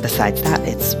mandatory. Besides that,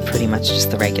 it's pretty much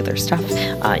just the regular stuff.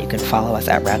 You can follow us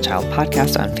at Rad Child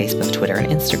Podcast on Facebook, Twitter,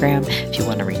 and Instagram. If you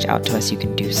want to reach out to us, you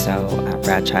can do so at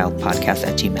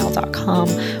radchildpodcast@gmail.com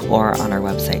or on our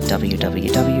website,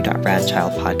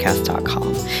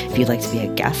 www.radchildpodcast.com. If you'd like to be a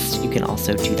guest, you can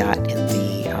also do that in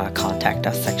the contact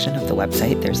us section of the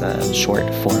website. There's a short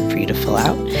form for you to fill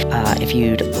out. If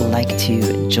you'd like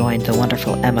to join the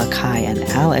wonderful Emma, Kai, and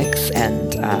Alex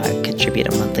and contribute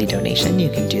a monthly donation, you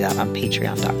can do that on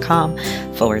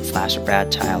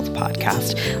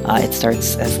patreon.com/radchildpodcast. It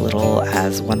starts as little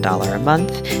as $1 a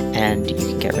month, and you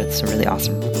can get some really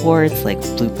awesome rewards like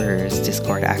bloopers,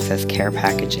 Discord access, care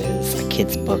packages,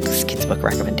 kids book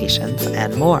recommendations,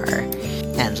 and more.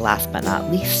 And last but not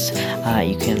least,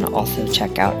 you can also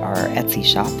check out our Etsy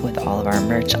shop with all of our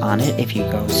merch on it. If you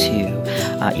go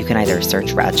to, you can either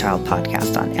search Rad Child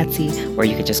Podcast on Etsy, or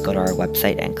you could just go to our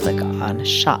website and click on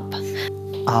shop.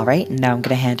 All right, now I'm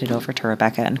going to hand it over to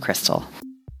Rebecca and Crystal.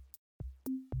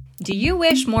 Do you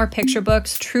wish more picture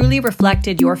books truly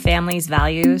reflected your family's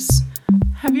values?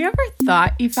 Have you ever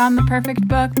thought you found the perfect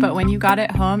book, but when you got it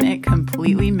home, it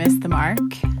completely missed the mark?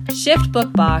 Shift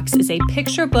Bookbox is a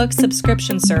picture book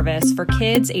subscription service for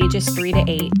kids ages 3 to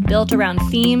 8, built around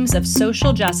themes of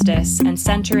social justice and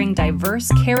centering diverse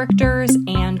characters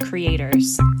and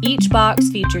creators. Each box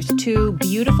features 2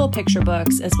 beautiful picture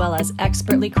books as well as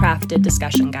expertly crafted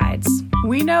discussion guides.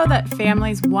 We know that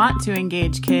families want to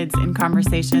engage kids in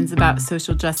conversations about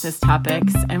social justice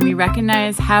topics, and we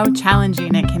recognize how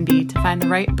challenging it can be to find the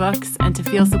right books and to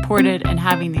feel supported in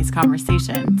having these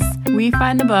conversations. We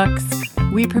find the books,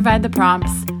 we provide the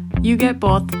prompts, you get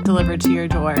both delivered to your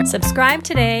door. Subscribe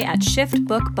today at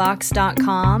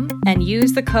shiftbookbox.com and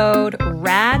use the code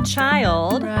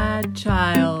RADCHILD.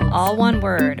 RADCHILD. All one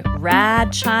word,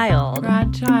 RADCHILD.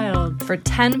 RADCHILD. For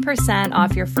 10%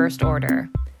 off your first order.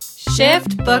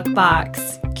 Shift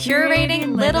Bookbox.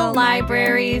 Curating little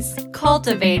libraries,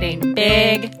 cultivating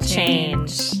big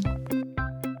change.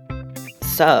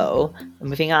 So,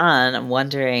 moving on, I'm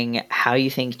wondering how you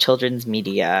think children's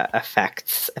media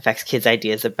affects kids'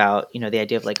 ideas about, the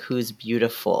idea of like who's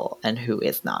beautiful and who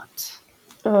is not.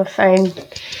 Oh, fine.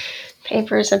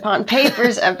 Papers upon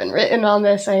papers have been written on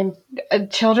this.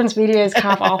 Children's media is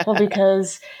kind of awful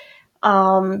because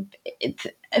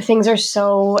things are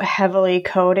so heavily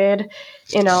coded.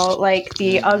 Like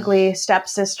the ugly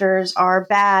stepsisters are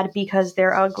bad because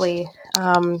they're ugly.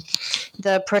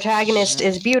 The protagonist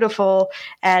is beautiful,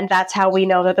 and that's how we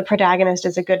know that the protagonist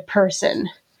is a good person.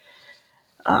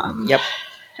 Yep.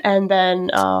 And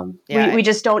then we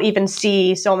just don't even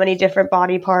see so many different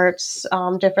body parts,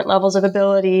 different levels of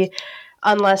ability,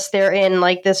 unless they're in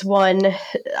like this one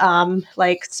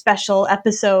like special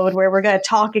episode where we're going to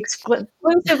talk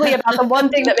exclusively about the one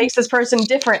thing that makes this person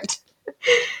different.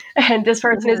 And this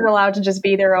person isn't allowed to just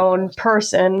be their own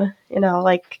person,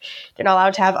 like they're not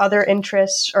allowed to have other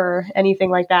interests or anything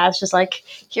like that. It's just like,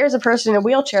 here's a person in a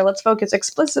wheelchair. Let's focus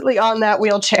explicitly on that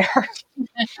wheelchair.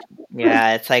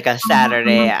 Yeah, it's like a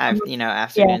Saturday,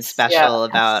 afternoon special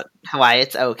about why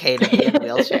it's okay to be in a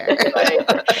wheelchair.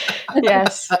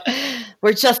 Yes.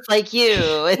 We're just like you.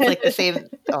 It's like the same.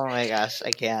 Oh my gosh,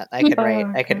 I can't. I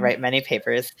could write many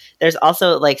papers. There's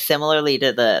also like similarly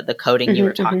to the coding you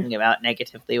were talking about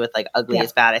negatively with like ugly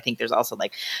is bad. I think there's also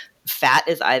like fat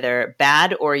is either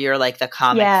bad or you're like the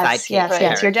comic sidekick.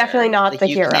 Yes. You're definitely not the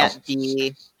hero. Can't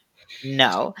be.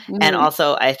 No. And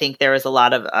also I think there was a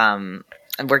lot of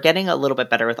and we're getting a little bit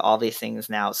better with all these things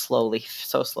now, slowly.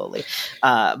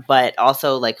 But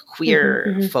also, like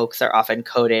queer folks are often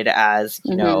coded as,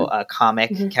 a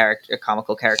comical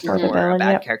character, or a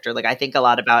bad character. Like I think a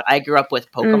lot about. I grew up with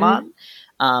Pokemon,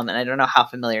 and I don't know how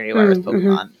familiar you are with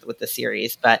Pokemon with the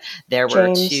series, but there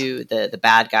were two. The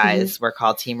bad guys were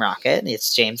called Team Rocket. And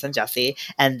it's James and Jesse,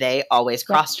 and they always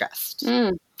cross-dressed.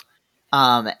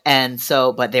 And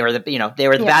so, but they were the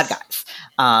bad guys.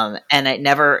 And it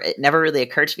never really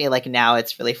occurred to me, like now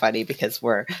it's really funny because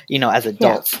we're, as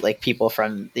adults, like people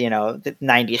from, the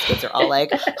 90s kids are all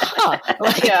like,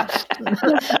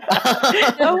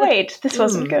 oh wait, this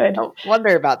wasn't good. Don't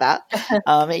wonder about that.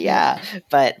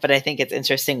 But I think it's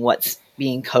interesting what's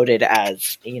being coded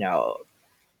as,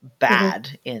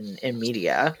 bad in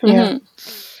media. And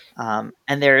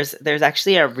there's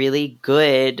actually a really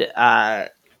good,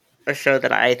 a show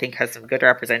that I think has some good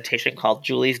representation called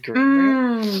Julie's Green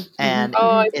Room. And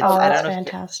I don't know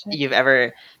fantastic. if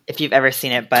you've ever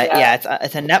seen it, but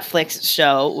it's a Netflix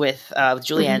show with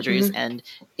Julie Andrews, and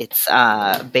it's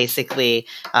basically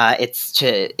it's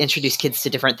to introduce kids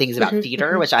to different things about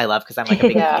theater, which I love because I'm like a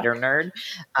big theater nerd.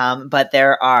 But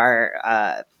there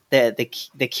are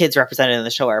the kids represented in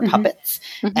the show are puppets,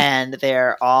 and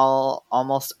they're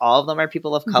almost all of them are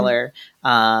people of color.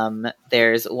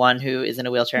 There's one who is in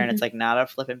a wheelchair, and it's like not a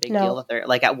flipping big deal that they're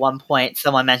like, at one point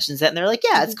someone mentions it and they're like,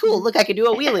 yeah, it's cool, look, I can do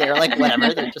a wheelie, or like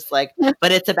whatever. They're just like,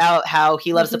 but it's about how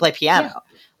he loves to play piano.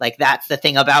 Like that's the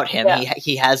thing about him.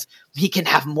 He can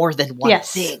have more than one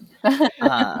thing.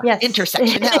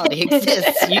 Intersectionality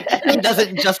exists. He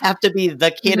doesn't just have to be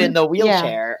the kid in the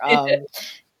wheelchair.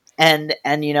 And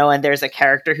there's a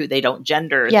character who they don't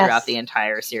gender throughout the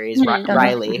entire series,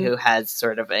 Riley, who has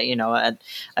sort of a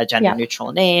gender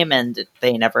neutral name, and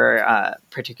they never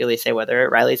particularly say whether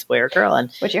Riley's a boy or girl.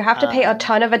 And which you have to pay a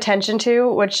ton of attention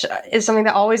to, which is something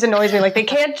that always annoys me. Like they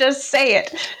can't just say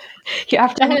it. You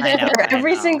have to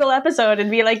every single episode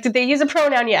and be like, did they use a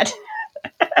pronoun yet?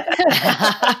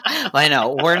 I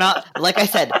know we're not, like I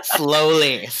said,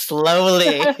 slowly,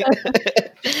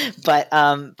 but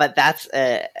that's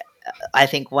I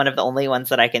think one of the only ones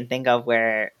that I can think of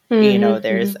where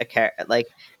there's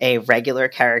a regular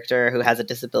character who has a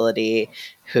disability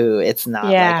who it's not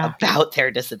like about their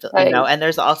disability, and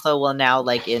there's also now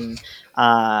like in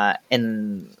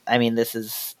this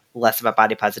is less about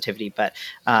body positivity, but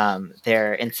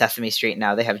they're in Sesame Street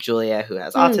now. They have Julia, who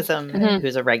has autism,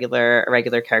 who's a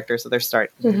regular character. So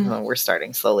we're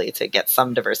starting slowly to get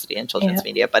some diversity in children's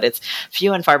media, but it's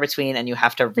few and far between. And you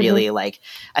have to really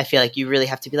I feel like you really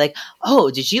have to be like,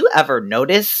 oh, did you ever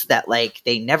notice that like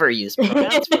they never use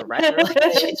pronouns for regular?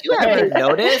 Like, did you ever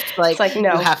notice? Like, it's like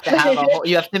no.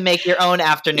 You have to make your own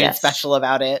afternoon special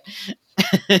about it.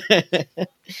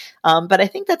 But I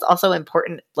think that's also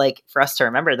important, like for us to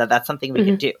remember that that's something we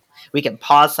can do. We can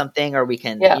pause something, or we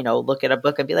can, look at a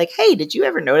book and be like, hey, did you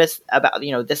ever notice about,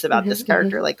 this about this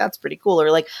character? Like, that's pretty cool. Or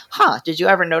like, did you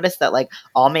ever notice that like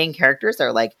all main characters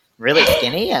are like really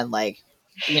skinny and like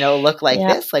look like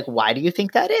this? Like, why do you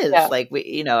think that is? Like,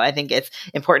 I think it's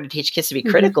important to teach kids to be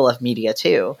critical of media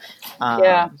too.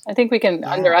 I think we can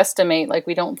underestimate, like,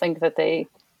 we don't think that they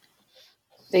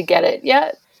get it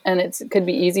yet. And it could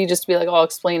be easy just to be like, I'll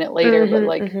explain it later. But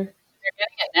like, they're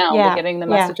getting it now. They're getting the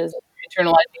messages,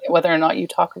 internalizing it, whether or not you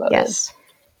talk about it.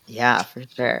 Yeah, for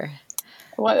sure.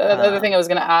 The other thing I was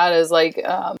going to add is like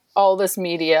all this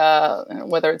media,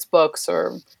 whether it's books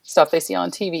or stuff they see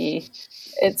on TV,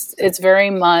 it's very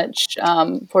much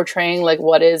portraying like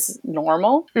what is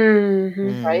normal,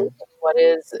 right? What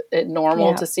is it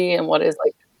normal to see, and what is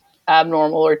like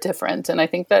abnormal or different. And I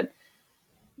think that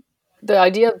the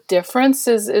idea of difference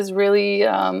is really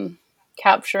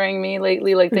capturing me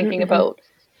lately, like thinking about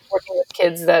working with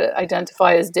kids that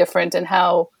identify as different and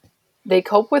how they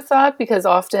cope with that, because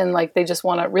often like they just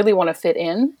really want to fit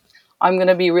in. I'm going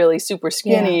to be really super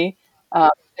skinny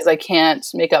because I can't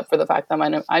make up for the fact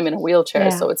that I'm in a wheelchair.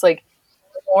 So it's like,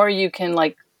 the more you can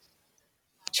like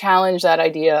challenge that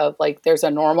idea of like there's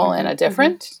a normal and a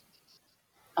different,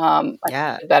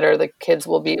 better the kids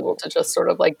will be able to just sort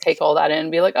of like take all that in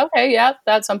and be like, okay,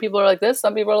 that some people are like this,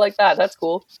 some people are like that. That's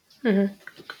cool.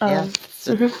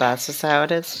 That's just how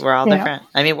it is. We're all different.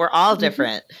 I mean, we're all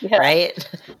different, right?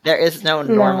 There is no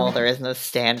normal. There is no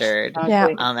standard.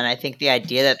 And I think the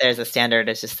idea that there's a standard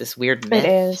is just this weird myth. It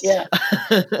is.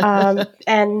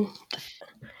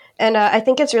 And I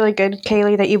think it's really good,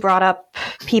 Kaylee, that you brought up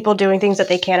people doing things that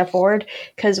they can't afford,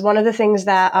 because one of the things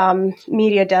that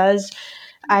media does,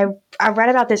 I read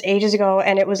about this ages ago,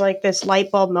 and it was like this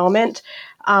light bulb moment.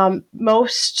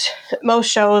 Most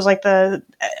shows, like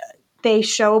they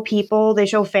show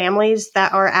families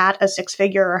that are at a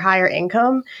 6-figure or higher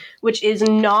income, which is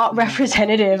not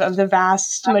representative of the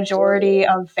vast majority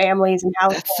of families and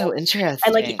households. That's so interesting.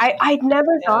 And like, I'd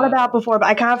never thought about before, but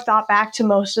I kind of thought back to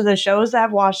most of the shows that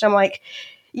I've watched. I'm like,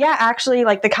 yeah, actually,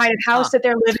 like the kind of house that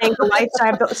they're living, the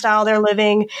lifestyle they're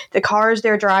living, the cars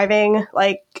they're driving,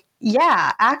 like,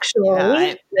 yeah, actually.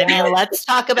 I mean, let's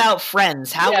talk about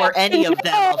Friends. How were any of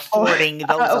them affording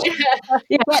those?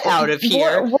 Get out of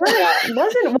here.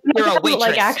 Wasn't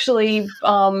like actually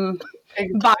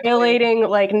violating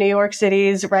like New York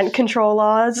City's rent control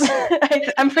laws?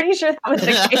 I'm pretty sure that was the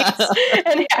case,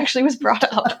 and it actually was brought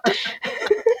up.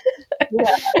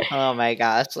 Oh my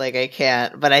gosh, like I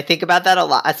can't. But I think about that a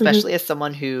lot, especially as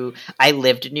someone who I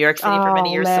lived in New York City for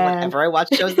many years. So whenever I watch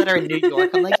shows that are in New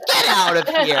York, I'm like, get out of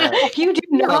here. You do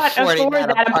not afford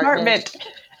that apartment.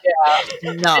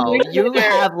 No, you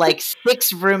have like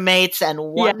 6 roommates and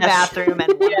 1 bathroom, and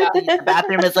the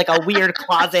bathroom is like a weird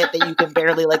closet that you can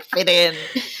barely like fit in.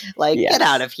 Like, get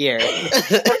out of here.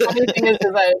 The funny thing is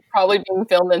it's probably being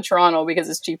filmed in Toronto because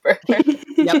it's cheaper.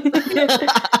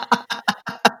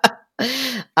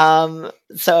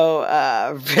 So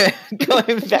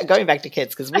going back to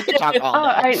kids, because we could talk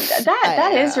all day.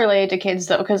 That is related to kids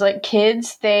though, because like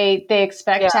kids they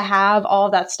expect to have all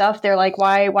of that stuff. They're like,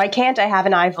 why can't I have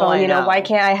an iPhone? Why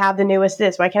can't I have the newest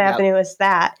this? Why can't I have the newest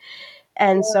that?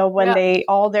 And so when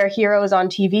all their heroes on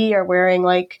TV are wearing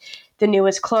like the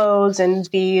newest clothes and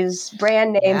these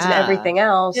brand names and everything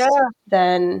else,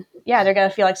 then they're gonna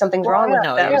feel like something's wrong with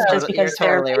them just because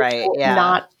they're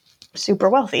not super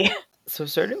wealthy. So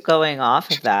sort of going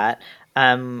off of that,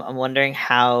 I'm wondering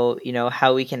how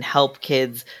we can help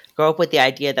kids grow up with the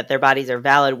idea that their bodies are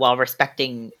valid while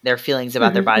respecting their feelings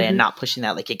about their body and not pushing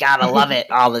that, like, you gotta love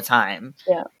it all the time.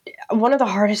 Yeah. One of the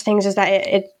hardest things is that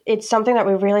it's something that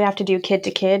we really have to do kid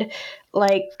to kid.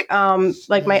 Like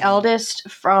my eldest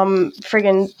from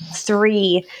friggin'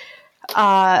 3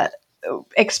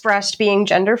 expressed being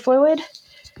gender fluid.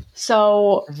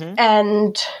 So,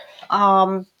 and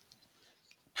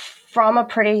from a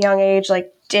pretty young age,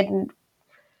 like didn't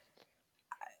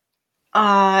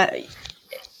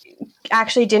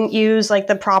use like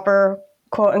the proper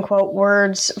quote unquote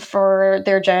words for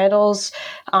their genitals.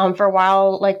 For a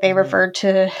while, like they referred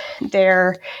to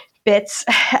their bits,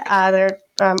 their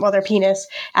penis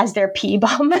as their pee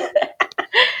bum.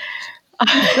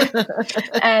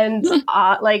 And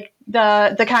like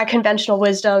the kind of conventional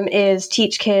wisdom is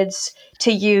teach kids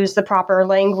to use the proper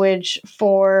language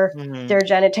for their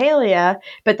genitalia,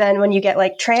 but then when you get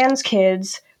like trans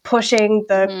kids, pushing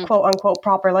the quote unquote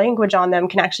proper language on them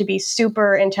can actually be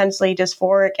super intensely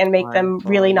dysphoric and make them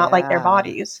really not like their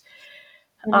bodies.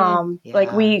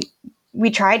 Like we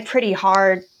tried pretty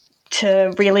hard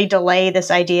to really delay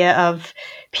this idea of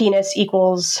penis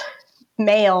equals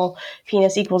male,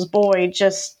 penis equals boy,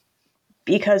 just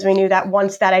because we knew that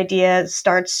once that idea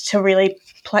starts to really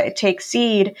take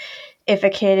seed, if a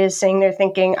kid is saying they're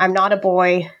thinking, I'm not a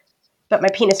boy, but my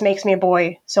penis makes me a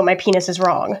boy, so my penis is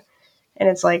wrong. And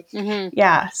it's like,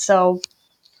 so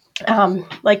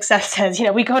like Seth says,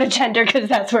 we go to gender because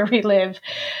that's where we live.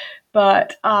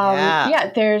 But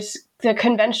there's the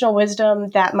conventional wisdom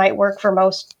that might work for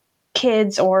most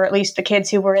kids, or at least the kids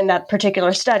who were in that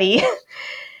particular study,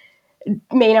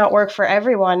 may not work for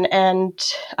everyone. And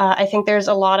I think there's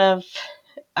a lot of,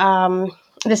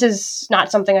 this is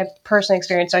not something I've personally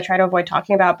experienced, so I try to avoid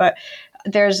talking about, but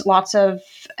there's lots of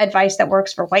advice that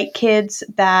works for white kids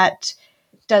that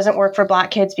doesn't work for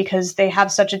Black kids because they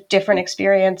have such a different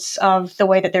experience of the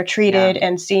way that they're treated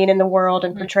and seen in the world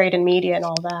and portrayed in media and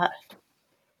all that.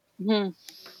 Mm-hmm.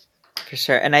 For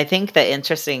sure. And I think that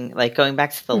interesting, like going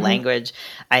back to the language,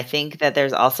 I think that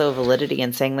there's also validity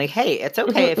in saying like, hey, it's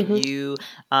okay if you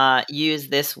use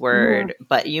this word,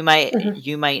 but you might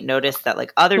notice that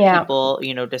like other people,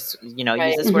 just,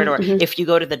 use this word, or if you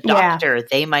go to the doctor,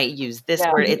 they might use this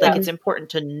word. It's important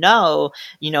to know,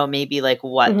 maybe like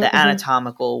what the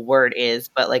anatomical word is,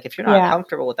 but like if you're not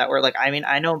comfortable with that word, like, I mean,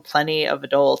 I know plenty of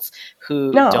adults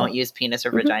who don't use penis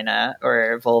or vagina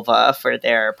or vulva for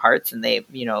their parts, and they,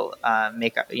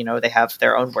 make up, they have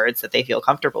their own words that they feel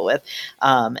comfortable with.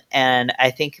 And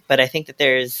I think that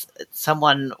there's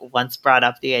someone once brought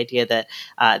up the idea that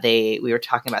we were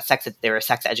talking about sex, they were a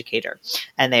sex educator,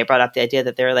 and they brought up the idea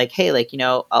that they were like, hey, like,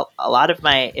 a lot of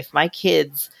if my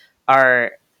kids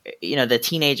are, the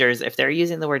teenagers, if they're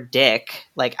using the word dick,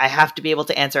 like I have to be able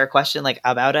to answer a question like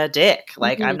about a dick.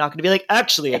 Like I'm not going to be like,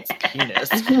 actually it's penis.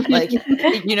 Like,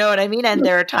 you know what I mean? And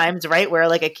there are times, right, where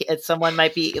like someone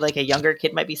might be like a younger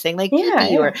kid might be saying like,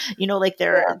 or, like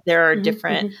there are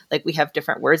different, like we have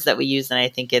different words that we use. And I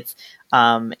think it's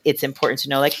important to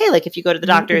know like, hey, like if you go to the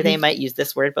doctor, they might use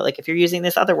this word, but like if you're using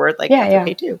this other word, like that's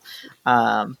okay too.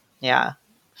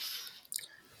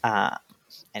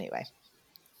 Anyway.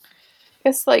 I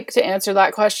guess like to answer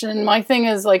that question, my thing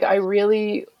is like I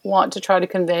really want to try to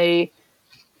convey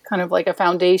kind of like a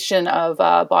foundation of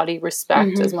body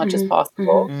respect as much as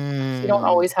possible. You don't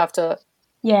always have to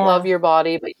love your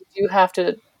body, but you do have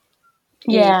to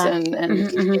eat and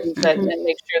make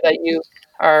sure that you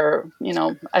are,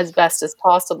 as best as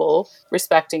possible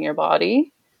respecting your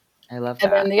body. I love that.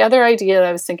 And then the other idea that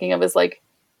I was thinking of is like,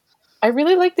 I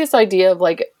really like this idea of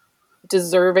like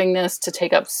deservingness to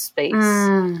take up space.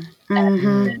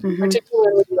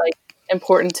 Particularly like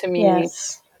important to me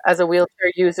as a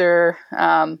wheelchair user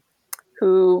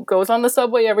who goes on the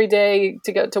subway every day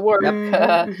to get to work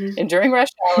and during rush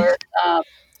hour.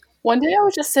 One day I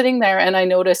was just sitting there and I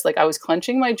noticed like I was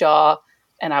clenching my jaw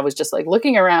and I was just like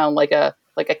looking around like a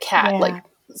cat, like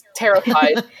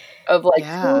terrified of like,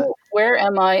 where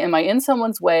am I? Am I in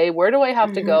someone's way? Where do I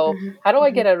have to go? How do I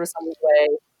get out of someone's way?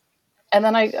 And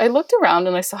then I looked around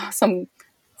and I saw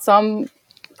some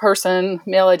person,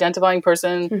 male identifying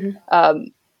person,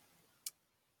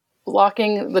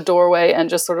 blocking the doorway and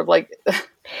just sort of like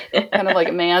kind of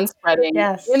like man spreading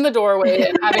in the doorway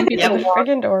and having people walk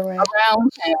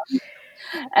around him.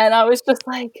 And I was just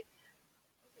like,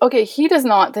 okay, he does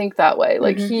not think that way.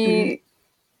 Like he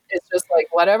is just like,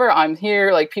 whatever, I'm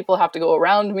here. Like people have to go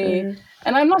around me.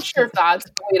 And I'm not sure if that's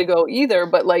the way to go either,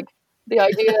 but like, the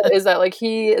idea is that like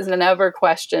he has never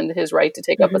questioned his right to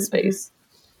take up a space.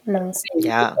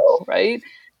 Right?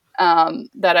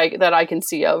 That I can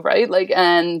see of, right? Like,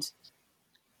 and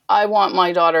I want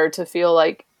my daughter to feel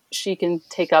like she can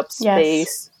take up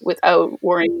space without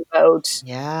worrying about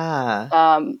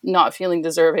not feeling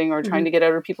deserving or trying to get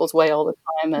out of people's way all the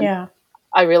time. And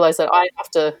I realize that I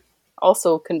have to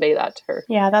also convey that to her.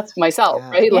 That's myself,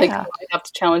 right? Like I have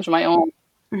to challenge my own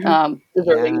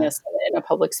deservingness in a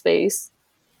public space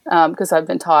because I've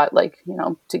been taught like,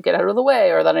 to get out of the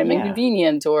way or that I'm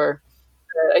inconvenient or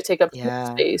I take up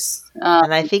space.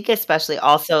 And I think especially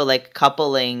also like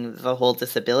coupling the whole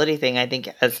disability thing, I think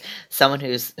as someone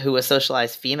who was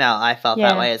socialized female, I felt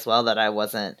that way as well, that I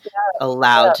wasn't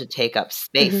allowed to take up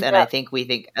space. And I think we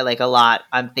think like a lot,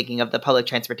 I'm thinking of the public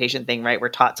transportation thing, right? We're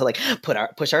taught to like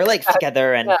push our legs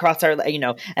together and cross our,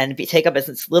 and take up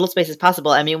as little space as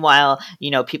possible. And meanwhile,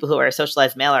 people who are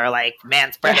socialized male are like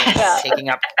man spreading, taking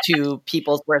up 2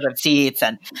 people's worth of seats.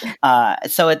 And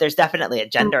so there's definitely a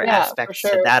gender aspect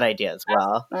to that idea as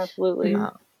well. Absolutely.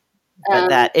 But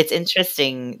that it's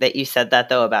interesting that you said that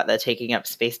though about the taking up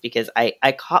space, because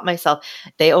I caught myself.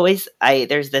 There's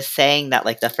this saying that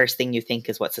like the first thing you think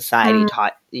is what society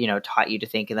taught you to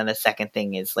think, and then the second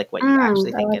thing is like what you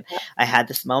actually think. And I had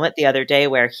this moment the other day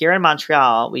where here in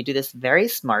Montreal we do this very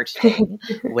smart thing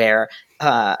where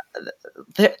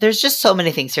there's just so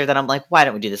many things here that I'm like, why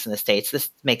don't we do this in the States? This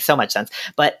makes so much sense.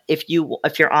 But if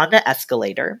you're on the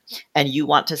escalator and you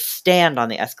want to stand on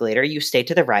the escalator, you stay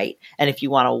to the right. And if you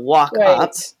want to walk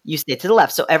up, you stay to the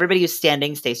left. So everybody who's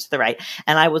standing stays to the right.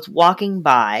 And I was walking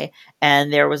by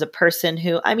and there was a person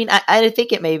who, I mean, I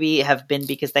think it maybe have been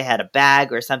because they had a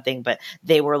bag or something, but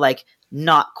they were like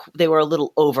they were a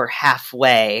little over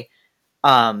halfway.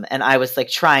 And I was like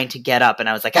trying to get up and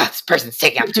I was like, this person's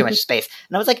taking up too much space.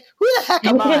 And I was like, who the heck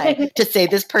am I to say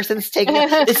this person's taking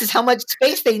up? This is how much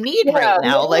space they need right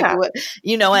now. Like,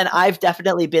 and I've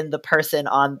definitely been the person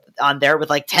on there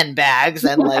with like 10 bags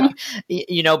and like,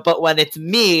 but when it's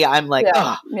me, I'm like,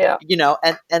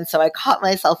 and so I caught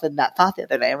myself in that thought the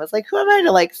other day. I was like, who am I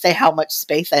to like say how much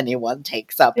space anyone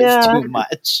takes up is too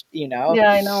much,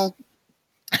 Yeah, I know.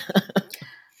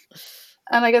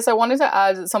 And I guess I wanted to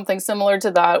add something similar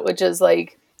to that, which is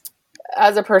like,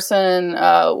 as a person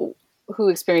who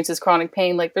experiences chronic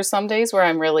pain, like there's some days where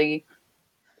I'm really,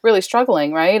 really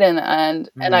struggling, right? And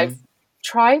I've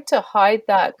tried to hide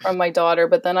that from my daughter,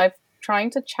 but then I'm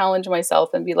trying to challenge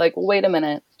myself and be like, wait a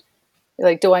minute,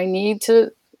 like, do I need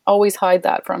to always hide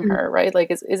that from her, right? Like,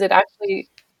 is it actually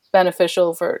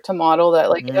beneficial to model that,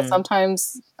 like,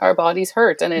 sometimes our bodies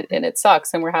hurt and it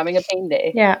sucks and we're having a pain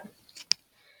day. Yeah.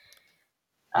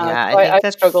 I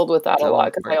struggled with that a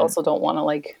lot because I also don't want to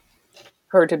like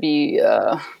her to be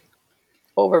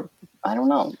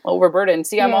overburdened.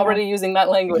 See, I'm already using that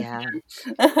language.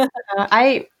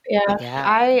 I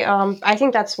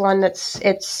think that's one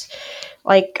it's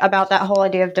like about that whole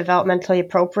idea of developmentally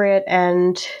appropriate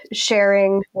and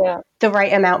sharing the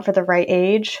right amount for the right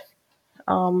age.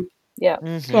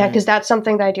 Because that's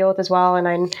something that I deal with as well,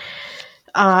 and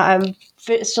I'm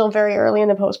still very early in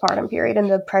the postpartum period, and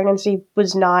the pregnancy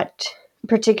was not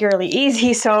particularly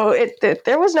easy, so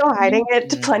there was no hiding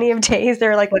it. Plenty of days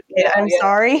they're like, I'm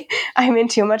sorry, I'm in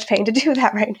too much pain to do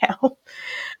that right now.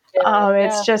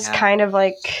 It's just kind of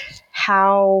like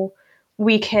how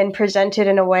we can present it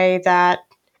in a way that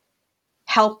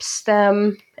helps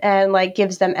them and like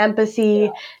gives them empathy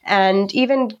and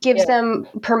even gives them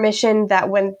permission that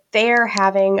when they're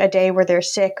having a day where they're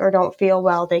sick or don't feel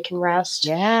well, they can rest.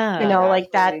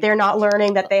 Like that they're not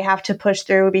learning that they have to push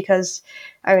through, because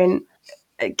I mean,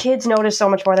 kids notice so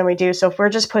much more than we do. So if we're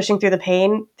just pushing through the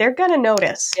pain, they're going to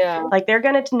notice. Like they're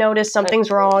going to notice something's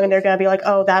wrong and they're going to be like,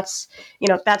 oh, that's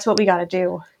what we got to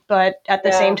do. But at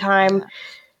the same time,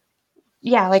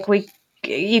 like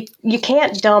you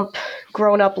can't dump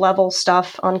grown-up level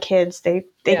stuff on kids. They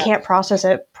can't process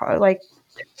it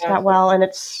that well, and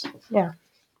it's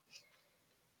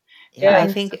I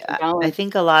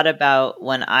think a lot about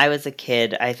when I was a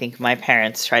kid. I think my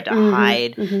parents tried to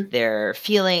hide their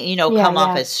feeling, come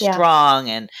off as strong,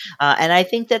 and I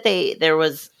think that there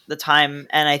was the time,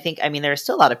 and I think, I mean, there are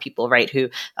still a lot of people, right, who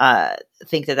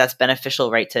think that that's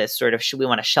beneficial, right, to sort of, we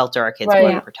want to shelter our kids, we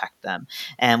want to protect them,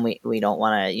 and we don't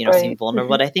want to, seem vulnerable.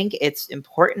 But I think it's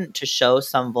important to show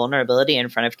some vulnerability in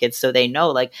front of kids so they know,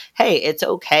 like, hey, it's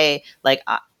okay, like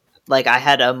I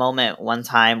had a moment one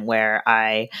time where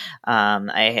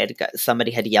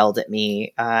somebody had yelled at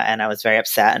me, and I was very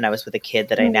upset, and I was with a kid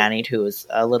that I nannied who was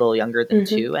a little younger than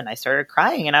 2, and I started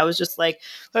crying, and I was just like,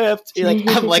 I'm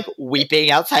like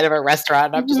weeping outside of a restaurant,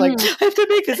 and I'm just like, I have to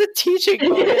make this a teaching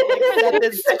moment. Like, Seth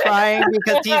is crying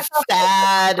because he's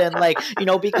sad, and like,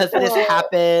 because this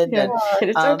happened, and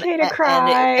it's okay to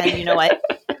cry.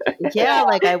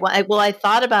 I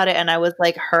thought about it, and I was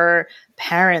like, her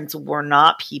parents were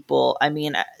not people, I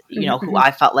mean, who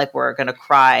I felt like were going to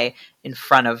cry in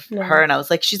front of her, and I was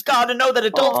like, she's got to know that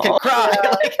adults can cry,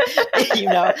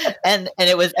 and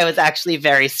it was actually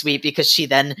very sweet, because she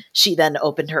then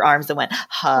opened her arms and went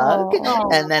hug,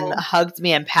 and then hugged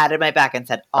me and patted my back and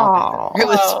said, it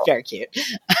was very cute.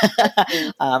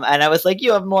 And I was like,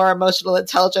 you have more emotional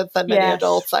intelligence than many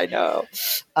adults I know.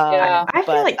 I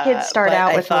feel like kids start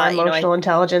out with more emotional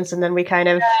intelligence, and then we kind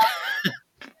of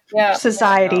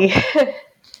society.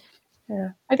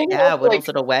 I think whittles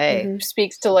it away.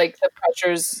 Speaks to like the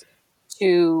pressures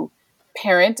to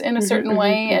parent in a certain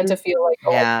way, and to feel like,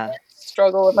 I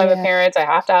struggle if I'm a parent, I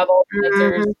have to have all the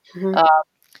answers,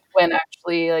 when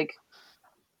actually, like,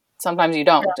 sometimes you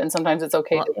don't, and sometimes it's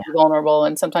okay to be vulnerable,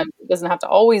 and sometimes it doesn't have to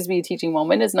always be a teaching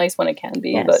moment. It's nice when it can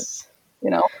be, but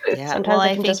sometimes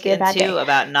I think just be a bad day.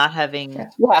 About not having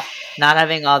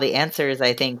all the answers.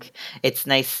 I think it's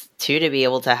nice too to be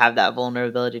able to have that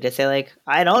vulnerability to say, like,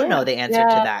 I don't know the answer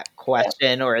to that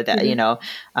question, or that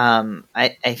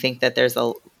I think that there's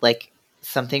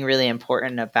something really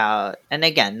important about, and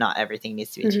again, not everything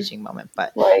needs to be a teaching moment,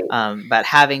 but Right. but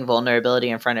having vulnerability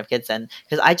in front of kids. And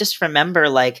because I just remember,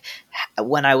 like,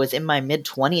 when I was in my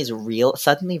mid-20s,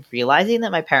 suddenly realizing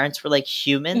that my parents were like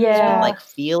humans with Yeah. like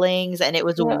feelings, and it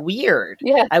was Yeah. weird.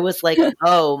 Yeah. I was like,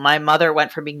 oh, my mother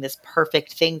went from being this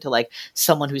perfect thing to like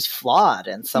someone who's flawed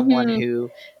and someone who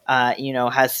you know,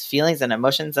 has feelings and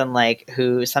emotions, and like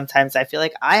who sometimes I feel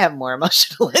like I have more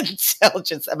emotional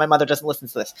intelligence, and my mother doesn't listen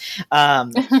to this.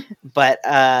 But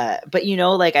you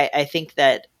know, like I think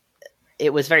that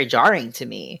it was very jarring to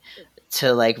me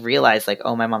to like realize like,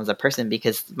 oh, my mom's a person,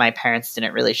 because my parents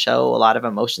didn't really show a lot of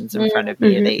emotions in front of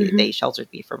me. They sheltered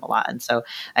me from a lot. And so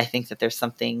I think that there's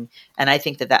something, and I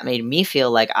think that that made me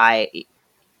feel like I,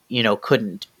 you know,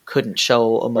 couldn't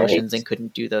show emotions and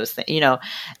couldn't do those things, you know.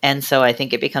 And so I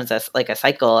think it becomes like a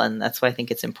cycle, and that's why I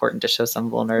think it's important to show some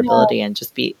vulnerability and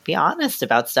just be honest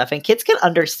about stuff. And kids can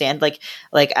understand, like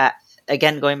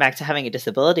again, going back to having a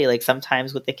disability, like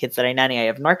sometimes with the kids that I nanny, I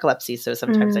have narcolepsy, so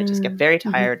sometimes I just get very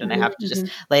tired and I have to just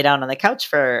lay down on the couch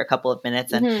for a couple of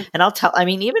minutes, and I'll tell, I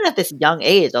mean, even at this young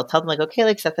age, I'll tell them like, okay,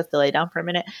 like Seth has to lay down for a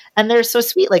minute, and they're so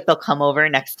sweet, like they'll come over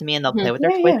next to me and they'll play with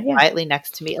their toys quietly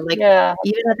next to me, and like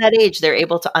even at that age, they're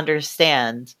able to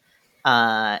understand.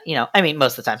 You know, I mean,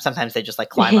 most of the time, sometimes they just like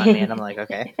climb on me and I'm like,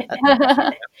 okay.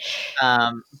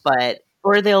 But,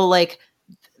 or they'll like,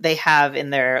 they have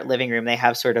in their living room, they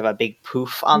have sort of a big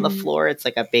poof on the floor. It's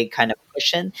like a big kind of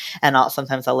cushion. And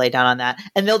sometimes I'll lay down on that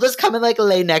and they'll just come and like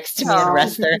lay next to me and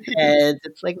rest their heads.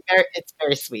 It's like, it's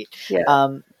very sweet. Yeah.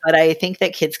 But I think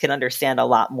that kids can understand a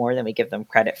lot more than we give them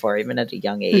credit for, even at a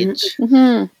young age.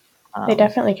 They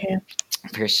definitely can.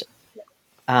 For sure.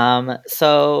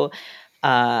 So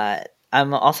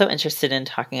I'm also interested in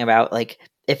talking about like,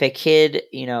 if a kid,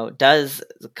 you know, does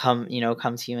come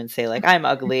to you and say like, I'm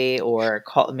ugly, or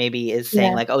maybe is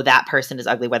saying like, oh, that person is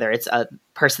ugly, whether it's a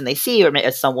person they see or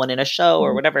it's someone in a show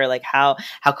or whatever, like how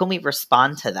can we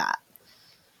respond to that?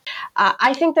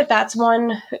 I think that that's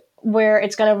one where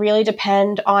it's going to really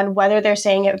depend on whether they're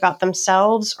saying it about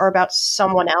themselves or about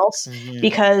someone else.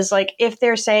 Because like if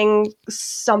they're saying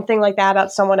something like that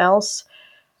about someone else,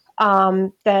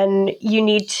 then you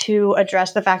need to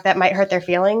address the fact that might hurt their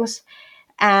feelings.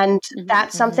 And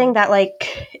that's something that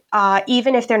like,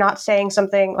 even if they're not saying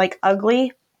something like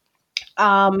ugly,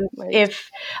 if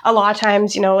a lot of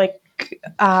times, you know, like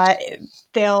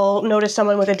they'll notice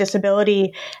someone with a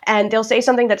disability and they'll say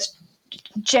something that's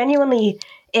genuinely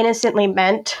innocently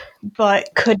meant but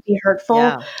could be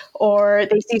hurtful, or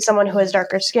they see someone who has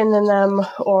darker skin than them,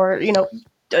 or, you know,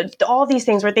 all these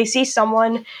things where they see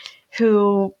someone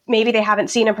who maybe they haven't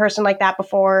seen a person like that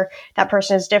before, that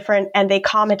person is different, and they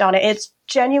comment on it. It's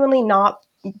genuinely not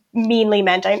meanly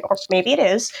meant, or maybe it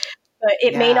is, but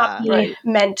it may not be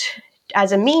meant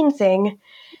as a mean thing,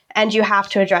 and you have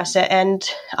to address it. And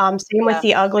same with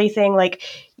the ugly thing, like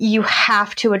you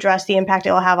have to address the impact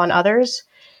it will have on others.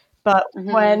 But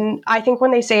when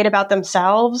they say it about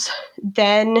themselves,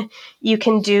 then you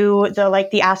can do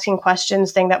the asking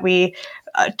questions thing that we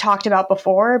talked about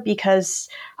before, because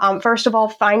first of all,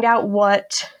 find out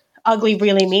what ugly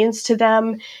really means to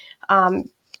them.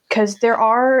 Because there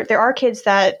are kids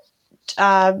that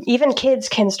even kids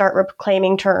can start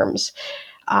reclaiming terms.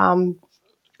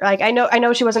 Like I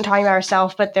know she wasn't talking about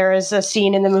herself, but there is a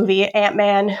scene in the movie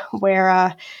Ant-Man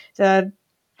where the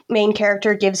main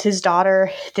character gives his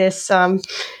daughter this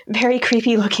very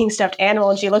creepy looking stuffed animal,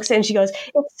 and she looks at it and she goes,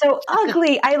 "It's so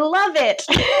ugly, I love it."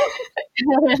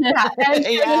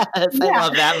 I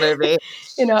love that movie.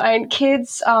 You know, and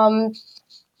kids,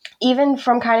 even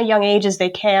from kind of young ages, they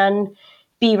can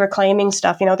be reclaiming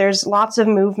stuff. You know, there's lots of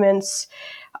movements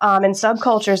and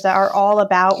subcultures that are all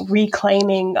about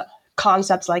reclaiming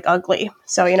concepts like ugly.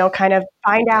 So, you know, kind of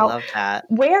find out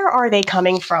where are they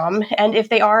coming from, and if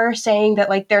they are saying that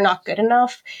like they're not good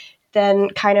enough, then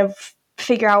kind of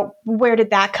figure out where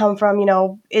did that come from. You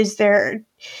know,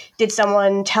 did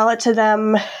someone tell it to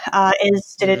them? Or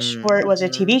was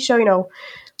it a TV show? You know,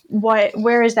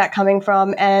 where is that coming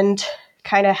from, and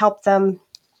kind of help them,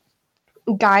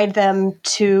 guide them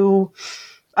to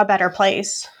a better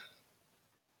place.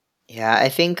 Yeah, I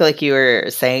think like you were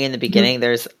saying in the beginning,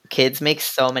 there's kids make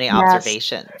so many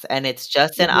observations, and it's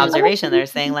just an observation. They're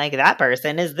saying like, that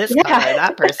person is this color,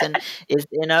 that person is,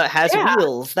 you know, has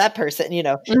wheels, that person, you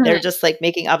know, they're just like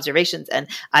making observations. And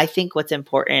I think what's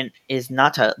important is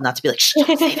not to be like, shh,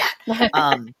 don't say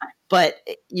that. But,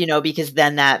 you know, because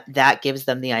then that gives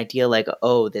them the idea like,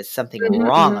 oh, there's something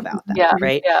wrong about that,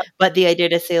 right? Yeah. But the idea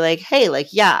to say like, hey,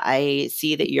 like, yeah, I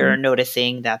see that you're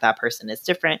noticing that person is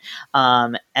different.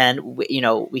 And, you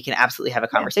know, we can absolutely have a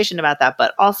conversation about that.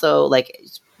 But also, like,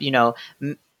 you know,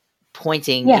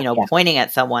 pointing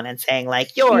at someone and saying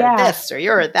like, you're this or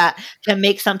you're that, can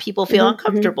make some people feel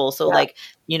uncomfortable. So like,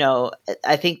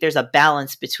 I think there's a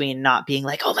balance between not being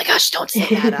like, oh my gosh, don't say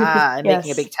that, and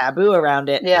making a big taboo around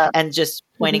it, and just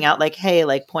pointing out like, hey,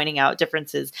 like pointing out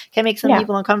differences can make some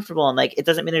people uncomfortable. And like, it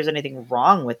doesn't mean there's anything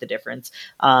wrong with the difference.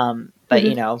 But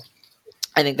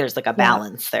I think there's like a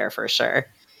balance there for sure.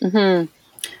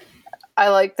 I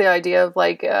like the idea of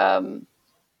like,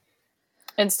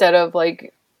 instead of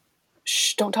like,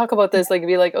 shh, don't talk about this, like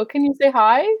be like, oh, can you say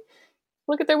hi?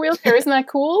 Look at their wheelchair. Isn't that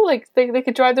cool? Like they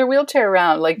could drive their wheelchair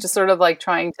around, like just sort of like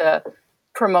trying to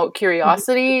promote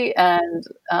curiosity and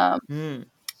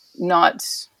not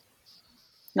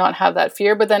have that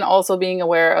fear, but then also being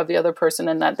aware of the other person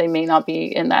and that they may not be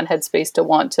in that headspace to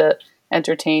want to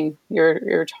entertain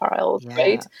your child,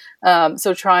 right?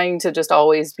 So trying to just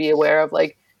always be aware of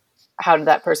like, how did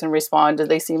that person respond? Did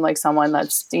they seem like someone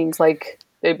that seems like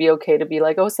they'd be okay to be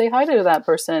like, oh, say hi to that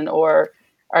person? Or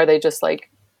are they just like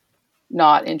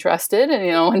not interested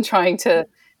and trying to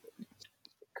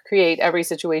create every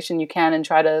situation you can and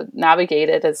try to navigate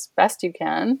it as best you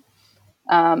can.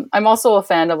 I'm also a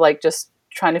fan of like just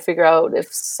trying to figure out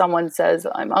if someone says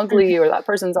I'm ugly or that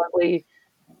person's ugly,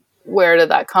 where did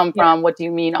that come from? What do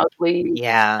you mean ugly?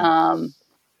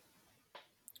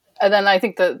 And then I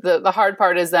think the hard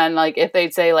part is then like if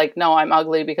they'd say like, no, I'm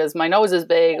ugly because my nose is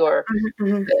big, or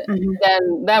then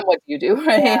what do you do,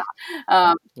 right?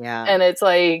 And it's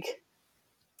like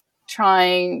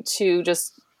trying to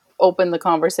just open the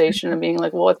conversation and being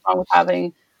like, well, what's wrong with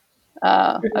having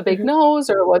a big nose,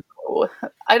 or what?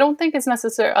 I don't think it's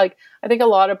necessary. Like I think a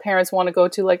lot of parents want to go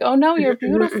to like, oh no, you're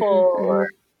beautiful, or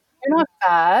you're not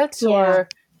fat, or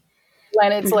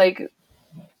when it's like,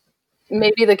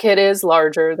 maybe the kid is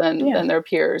larger than their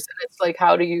peers. And it's like,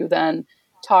 how do you then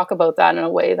talk about that in a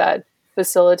way that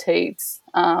facilitates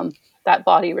that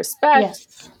body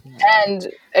respect and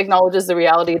acknowledges the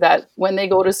reality that when they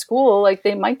go to school, like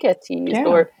they might get teased,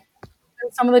 or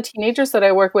some of the teenagers that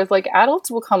I work with, like adults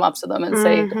will come up to them and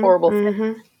say horrible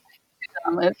things.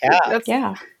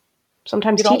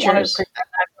 Sometimes you don't teachers. want to pretend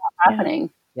that's not happening.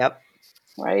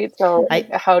 Right. So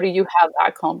how do you have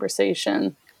that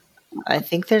conversation? I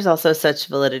think there's also such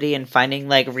validity in finding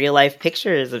like real life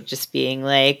pictures of just being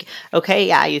like, okay,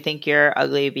 yeah, you think you're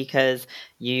ugly because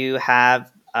you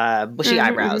have bushy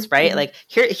eyebrows, right? Like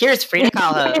here's Frida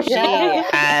Kahlo. She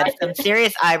had some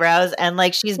serious eyebrows and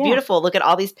like she's beautiful. Look at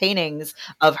all these paintings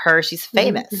of her. She's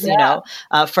famous, you know,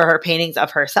 for her paintings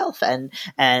of herself and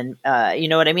you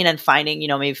know what I mean? And finding,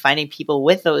 maybe finding people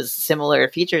with those similar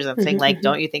features and saying like,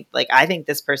 don't you think, like, I think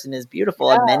this person is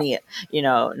beautiful, and many,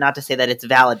 not to say that it's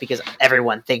valid because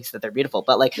everyone thinks that they're beautiful,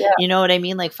 but like, you know what I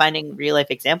mean? Like finding real life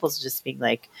examples, just being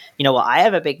like, well, I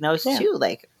have a big nose too.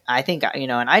 Like, I think,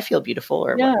 and I feel beautiful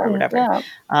or whatever.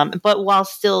 But while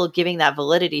still giving that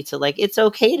validity to like, it's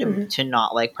okay to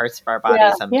not like parts of our body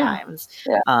sometimes.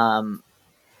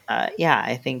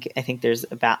 I think there's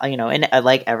and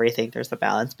like everything, there's a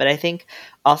balance. But I think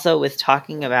also with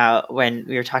talking about, when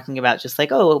we were talking about just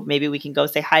like, oh, maybe we can go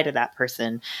say hi to that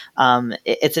person.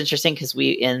 It's interesting because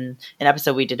in an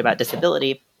episode we did about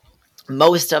disability,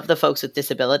 most of the folks with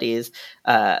disabilities,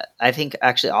 I think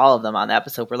actually all of them on the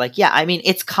episode were like, I mean,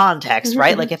 it's context,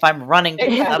 right? Like if I'm running to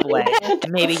the subway,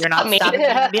 maybe you're not stopping me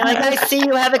and being like, I see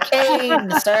you have a cane,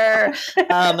 sir.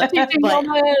 But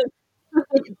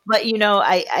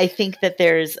I think that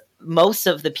there's most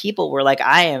of the people were like,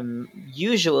 I am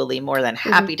usually more than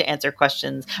happy to answer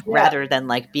questions rather than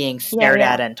like being stared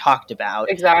at and talked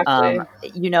about. Exactly.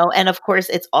 And of course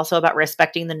it's also about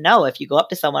respecting the no. If you go up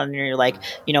to someone and you're like,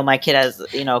 my kid has,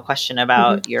 a question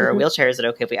about your wheelchair, is it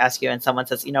okay if we ask you? And someone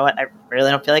says, you know what, I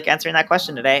really don't feel like answering that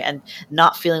question today. And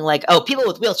not feeling like, oh, people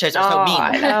with wheelchairs are so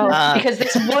mean. Because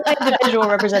this one individual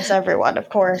represents everyone, of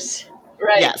course.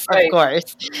 Right, yes, of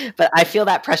course. But I feel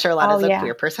that pressure a lot as a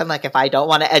queer person. Like if I don't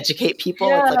want to educate people,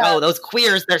 it's like, oh, those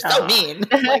queers, they're so mean.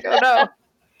 Like, oh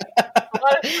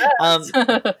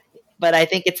no. But I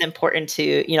think it's important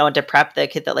to, to prep the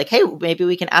kid that like, hey, maybe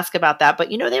we can ask about that. But,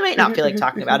 they might not feel like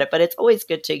talking about it, but it's always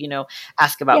good to,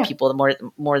 ask about people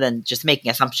more than just making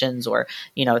assumptions or,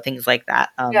 things like that.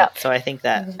 So I think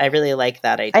that I really like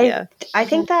that idea. I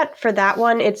think that for that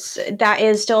one, that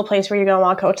is still a place where you're going to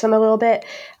want to coach them a little bit.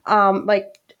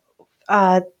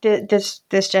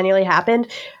 This genuinely happened.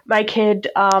 My kid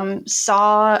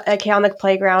saw a kid on the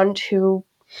playground who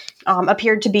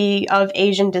appeared to be of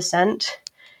Asian descent.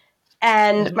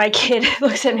 And my kid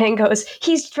looks at me and goes,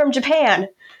 he's from Japan.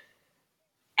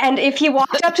 And if he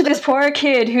walked up to this poor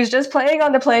kid who's just playing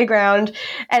on the playground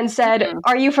and said,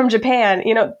 are you from Japan?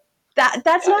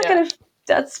 That's not going to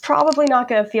that's probably not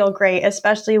going to feel great,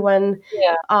 especially when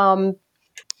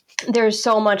there's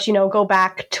so much, go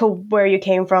back to where you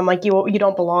came from. Like you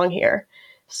don't belong here.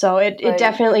 So it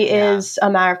definitely is a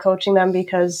matter of coaching them,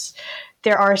 because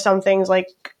there are some things like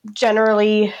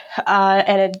generally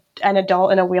an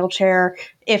adult in a wheelchair,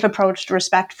 if approached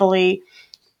respectfully,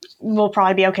 will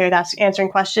probably be okay with answering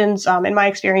questions. In my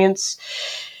experience,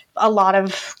 a lot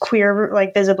of queer,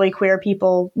 like visibly queer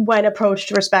people, when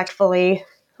approached respectfully,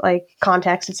 like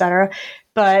context, etc.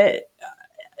 But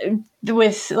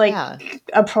with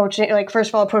approaching, like first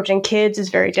of all, approaching kids is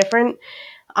very different.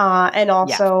 And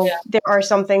also there are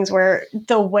some things where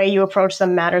the way you approach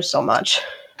them matters so much.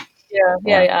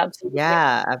 Yeah, absolutely.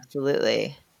 Yeah,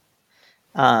 absolutely.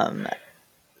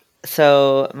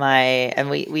 So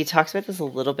we talked about this a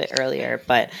little bit earlier,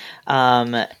 but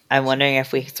I'm wondering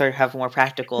if we sort of have more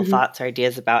practical thoughts or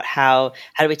ideas about how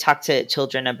do we talk to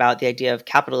children about the idea of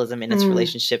capitalism in its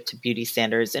relationship to beauty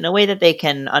standards in a way that they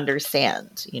can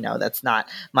understand. That's not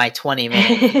my 20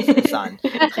 minutes on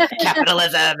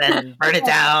capitalism and burn it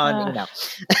down,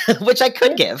 which I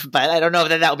could give, but I don't know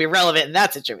that would be relevant in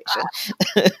that situation.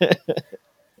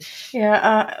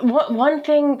 One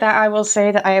thing that I will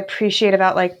say that I appreciate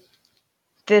about like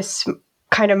this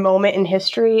kind of moment in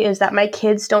history is that my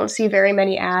kids don't see very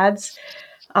many ads.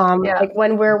 Like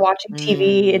when we're watching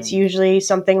TV, it's usually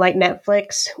something like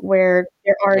Netflix where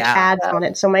there aren't ads on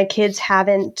it. So my kids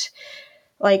haven't,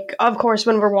 like, of course,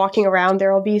 when we're walking around,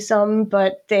 there will be some,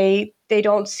 but they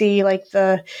don't see like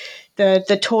the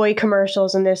toy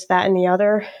commercials and this, that, and the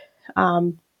other.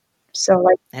 So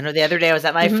like, I know the other day I was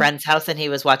at my friend's house and he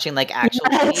was watching like actual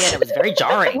TV and it was very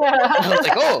jarring. I was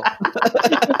like, oh.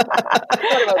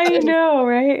 I know,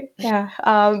 right? Yeah.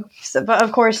 But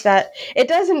of course that it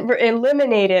doesn't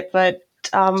eliminate it, but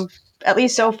at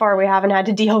least so far we haven't had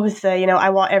to deal with the, I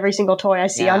want every single toy I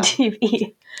see on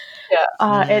TV.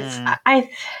 It's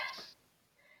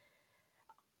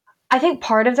I think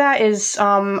part of that is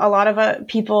a lot of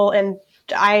people, and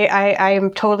I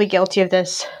am totally guilty of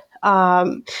this,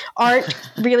 aren't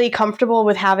really comfortable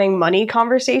with having money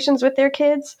conversations with their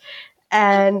kids.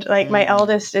 And like my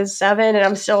eldest is 7 and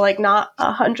I'm still like not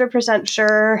 100%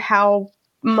 sure how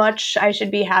much I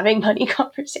should be having money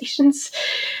conversations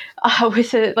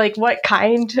with it, like what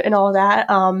kind and all that.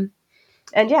 And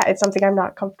it's something I'm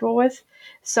not comfortable with.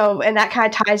 So, and that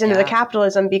kind of ties into the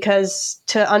capitalism, because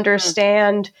to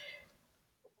understand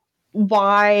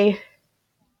why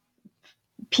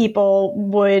people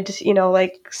would,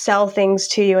 like sell things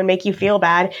to you and make you feel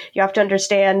bad, you have to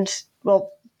understand,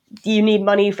 well, you need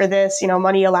money for this,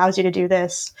 money allows you to do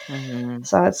this.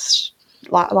 So it's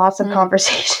lots of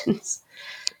conversations.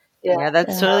 Yeah,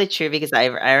 that's totally true, because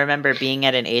I remember being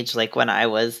at an age like when I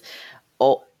was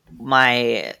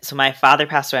my father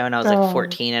passed away when I was like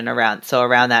 14, and around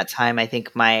that time I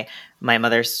think my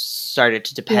mother started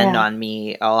to depend on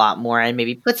me a lot more, and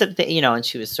maybe put something, and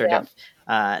she was sort of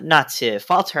not to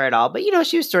fault her at all, but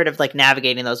she was sort of like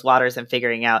navigating those waters and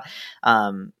figuring out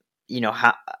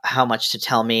how much to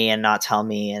tell me and not tell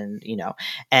me, and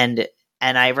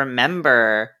and I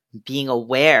remember being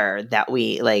aware that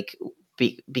we like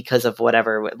because of whether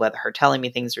her telling me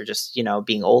things or just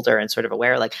being older and sort of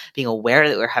aware, like being aware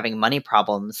that we're having money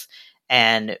problems,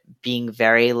 and being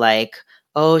very like,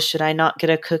 oh, should I not get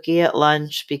a cookie at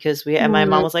lunch? Because and my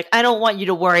mom was like, I don't want you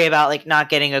to worry about like not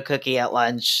getting a cookie at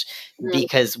lunch,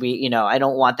 because I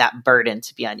don't want that burden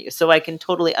to be on you. So I can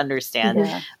totally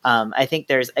understand. I think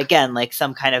there's, again, like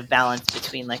some kind of balance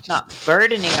between like not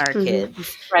burdening our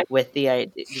kids with the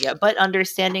idea, but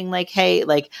understanding like, hey,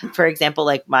 like, for example,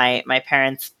 like my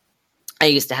parents, I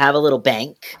used to have a little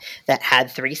bank that had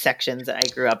 3 sections. I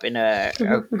grew up in a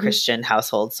Christian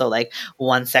household. So like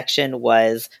one section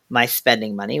was my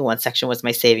spending money, one section was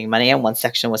my saving money, and one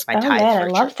section was my tithe. Man, I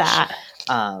love that.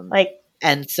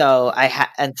 And so I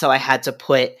had to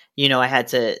put, I had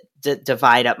to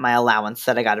divide up my allowance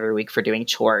that I got every week for doing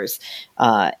chores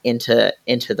into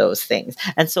those things.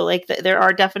 And so like there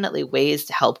are definitely ways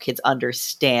to help kids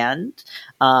understand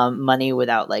money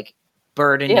without like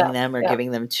burdening them or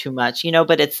giving them too much,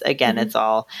 but it's, again, it's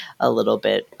all a little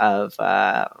bit of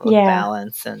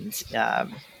balance. And I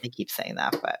keep saying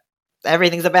that, but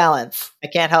everything's a balance. I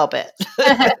can't help it.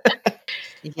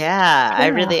 I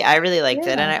really liked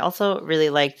it. And I also really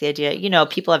liked the idea,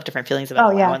 people have different feelings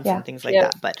about allowance and things like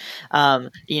that. But,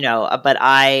 but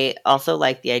I also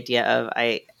like the idea of,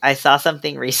 I saw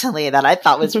something recently that I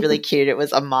thought was really cute. It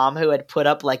was a mom who had put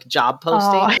up like job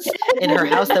postings in her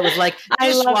house that was like,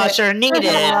 dishwasher needed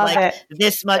like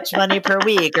this much money per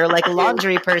week, or like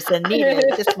laundry person needed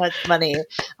this much money.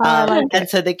 And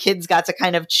so the kids got to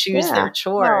kind of choose their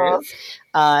chores.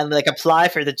 and like apply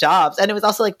for the jobs. And it was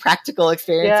also like practical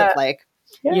experience of like,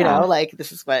 you know, like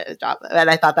this is what a job, and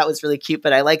I thought that was really cute.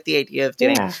 But I like the idea of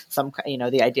doing some, you know,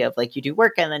 the idea of like you do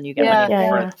work and then you get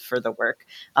money for the work,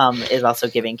 is also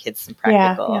giving kids some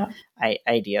practical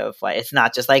idea of what it's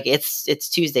not just like it's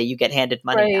Tuesday, you get handed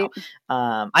money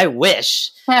now. I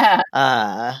wish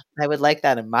I would like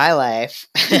that in my life.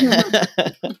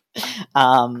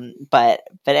 But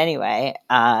anyway,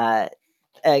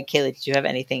 Kaylee, did you have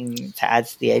anything to add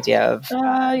to the idea of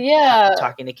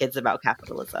talking to kids about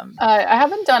capitalism? I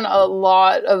haven't done a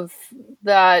lot of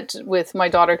that with my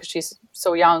daughter because she's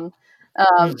so young.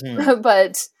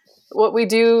 But what we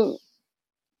do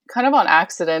kind of on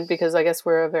accident, because I guess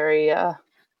we're a very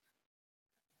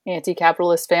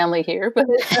anti-capitalist family here, but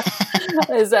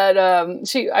is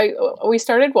that we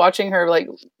started watching her like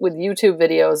with YouTube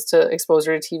videos to expose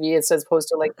her to TV as opposed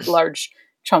to like large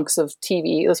chunks of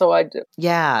TV. So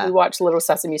we watch little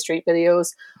Sesame Street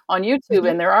videos on YouTube,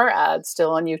 and there are ads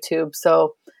still on YouTube.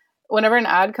 So whenever an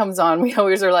ad comes on, we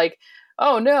always are like,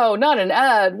 oh no, not an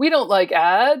ad. We don't like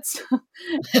ads.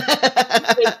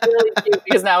 It's really cute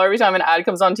because now every time an ad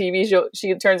comes on TV,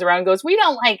 she turns around and goes, we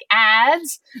don't like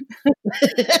ads.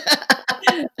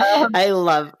 I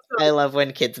love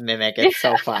when kids mimic. It's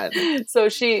so fun. So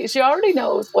she already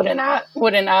knows what an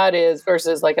ad is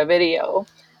versus like a video.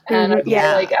 And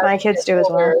like, my kids do as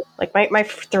well. Like my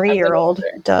 3-year-old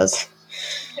does.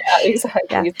 Yeah, exactly.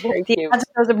 Yeah. It's very cute. Ads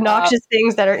are those obnoxious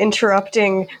things that are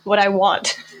interrupting what I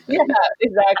want. Yeah,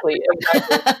 exactly.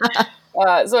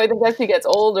 So I think as she gets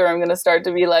older, I'm going to start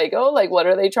to be like, oh, like what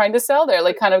are they trying to sell there?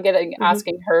 Like kind of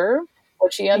asking her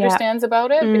what she understands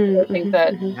about it. Because I think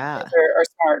that kids are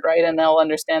smart, right? And they'll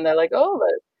understand. They're like, oh,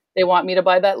 they want me to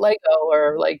buy that Lego,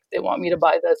 or like they want me to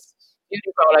buy this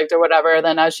beauty product or whatever.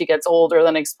 Then as she gets older,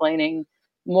 then explaining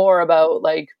more about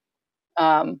like,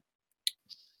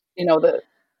 you know,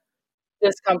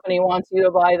 this company wants you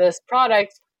to buy this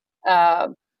product.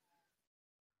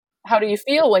 How do you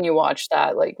feel when you watch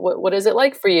that? Like, what is it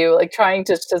like for you? Like trying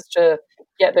to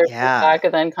get their feedback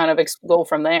and then kind of go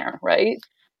from there, right?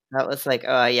 That was like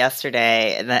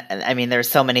yesterday. And I mean, there's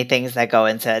so many things that go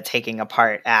into taking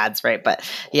apart ads, right? But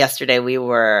yesterday we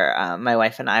were, my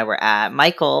wife and I were at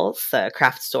Michael's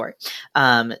craft store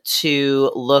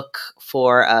to look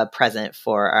for a present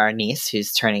for our niece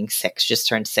who's just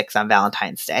turned 6 on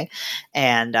Valentine's Day.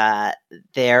 And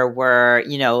there were,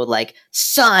 you know, like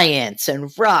science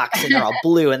and rocks, and they're all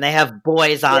blue and they have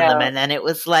boys on them. And then it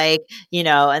was like, you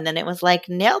know, and then it was like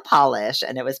nail polish,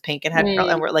 and it was pink and had curl,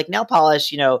 and we're like nail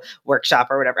polish, you know, workshop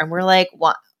or whatever. And we're like,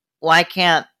 why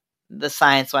can't the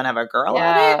science one have a girl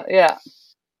on it? Yeah.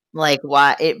 Like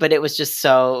why? But it was just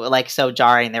so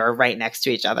jarring. They were right next to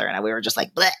each other, and we were just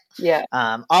like, bleh. Yeah.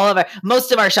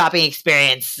 Most of our shopping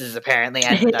experiences apparently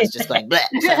ended with us just going bleh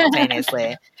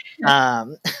simultaneously.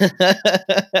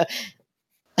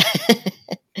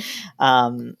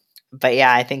 But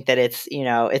yeah, I think that it's, you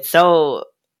know, it's so.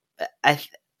 I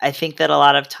think that a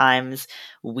lot of times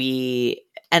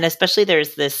and especially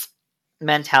there's this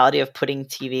mentality of putting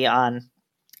TV on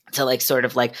to like sort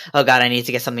of like, oh God, I need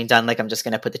to get something done. Like I'm just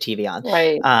going to put the TV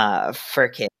on for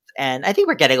kids. And I think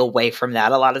we're getting away from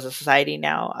that a lot as a society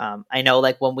now. I know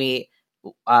like when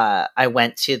I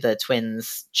went to the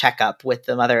twins checkup with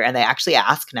the mother, and they actually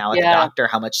ask now at the doctor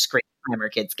how much screen time our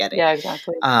kids getting. Yeah,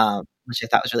 exactly. Which I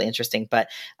thought was really interesting. But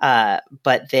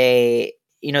they,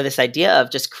 you know, this idea of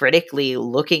just critically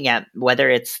looking at whether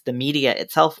it's the media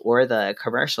itself or the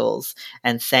commercials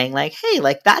and saying like, hey,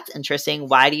 like that's interesting.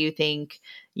 Why do you think,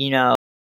 you know,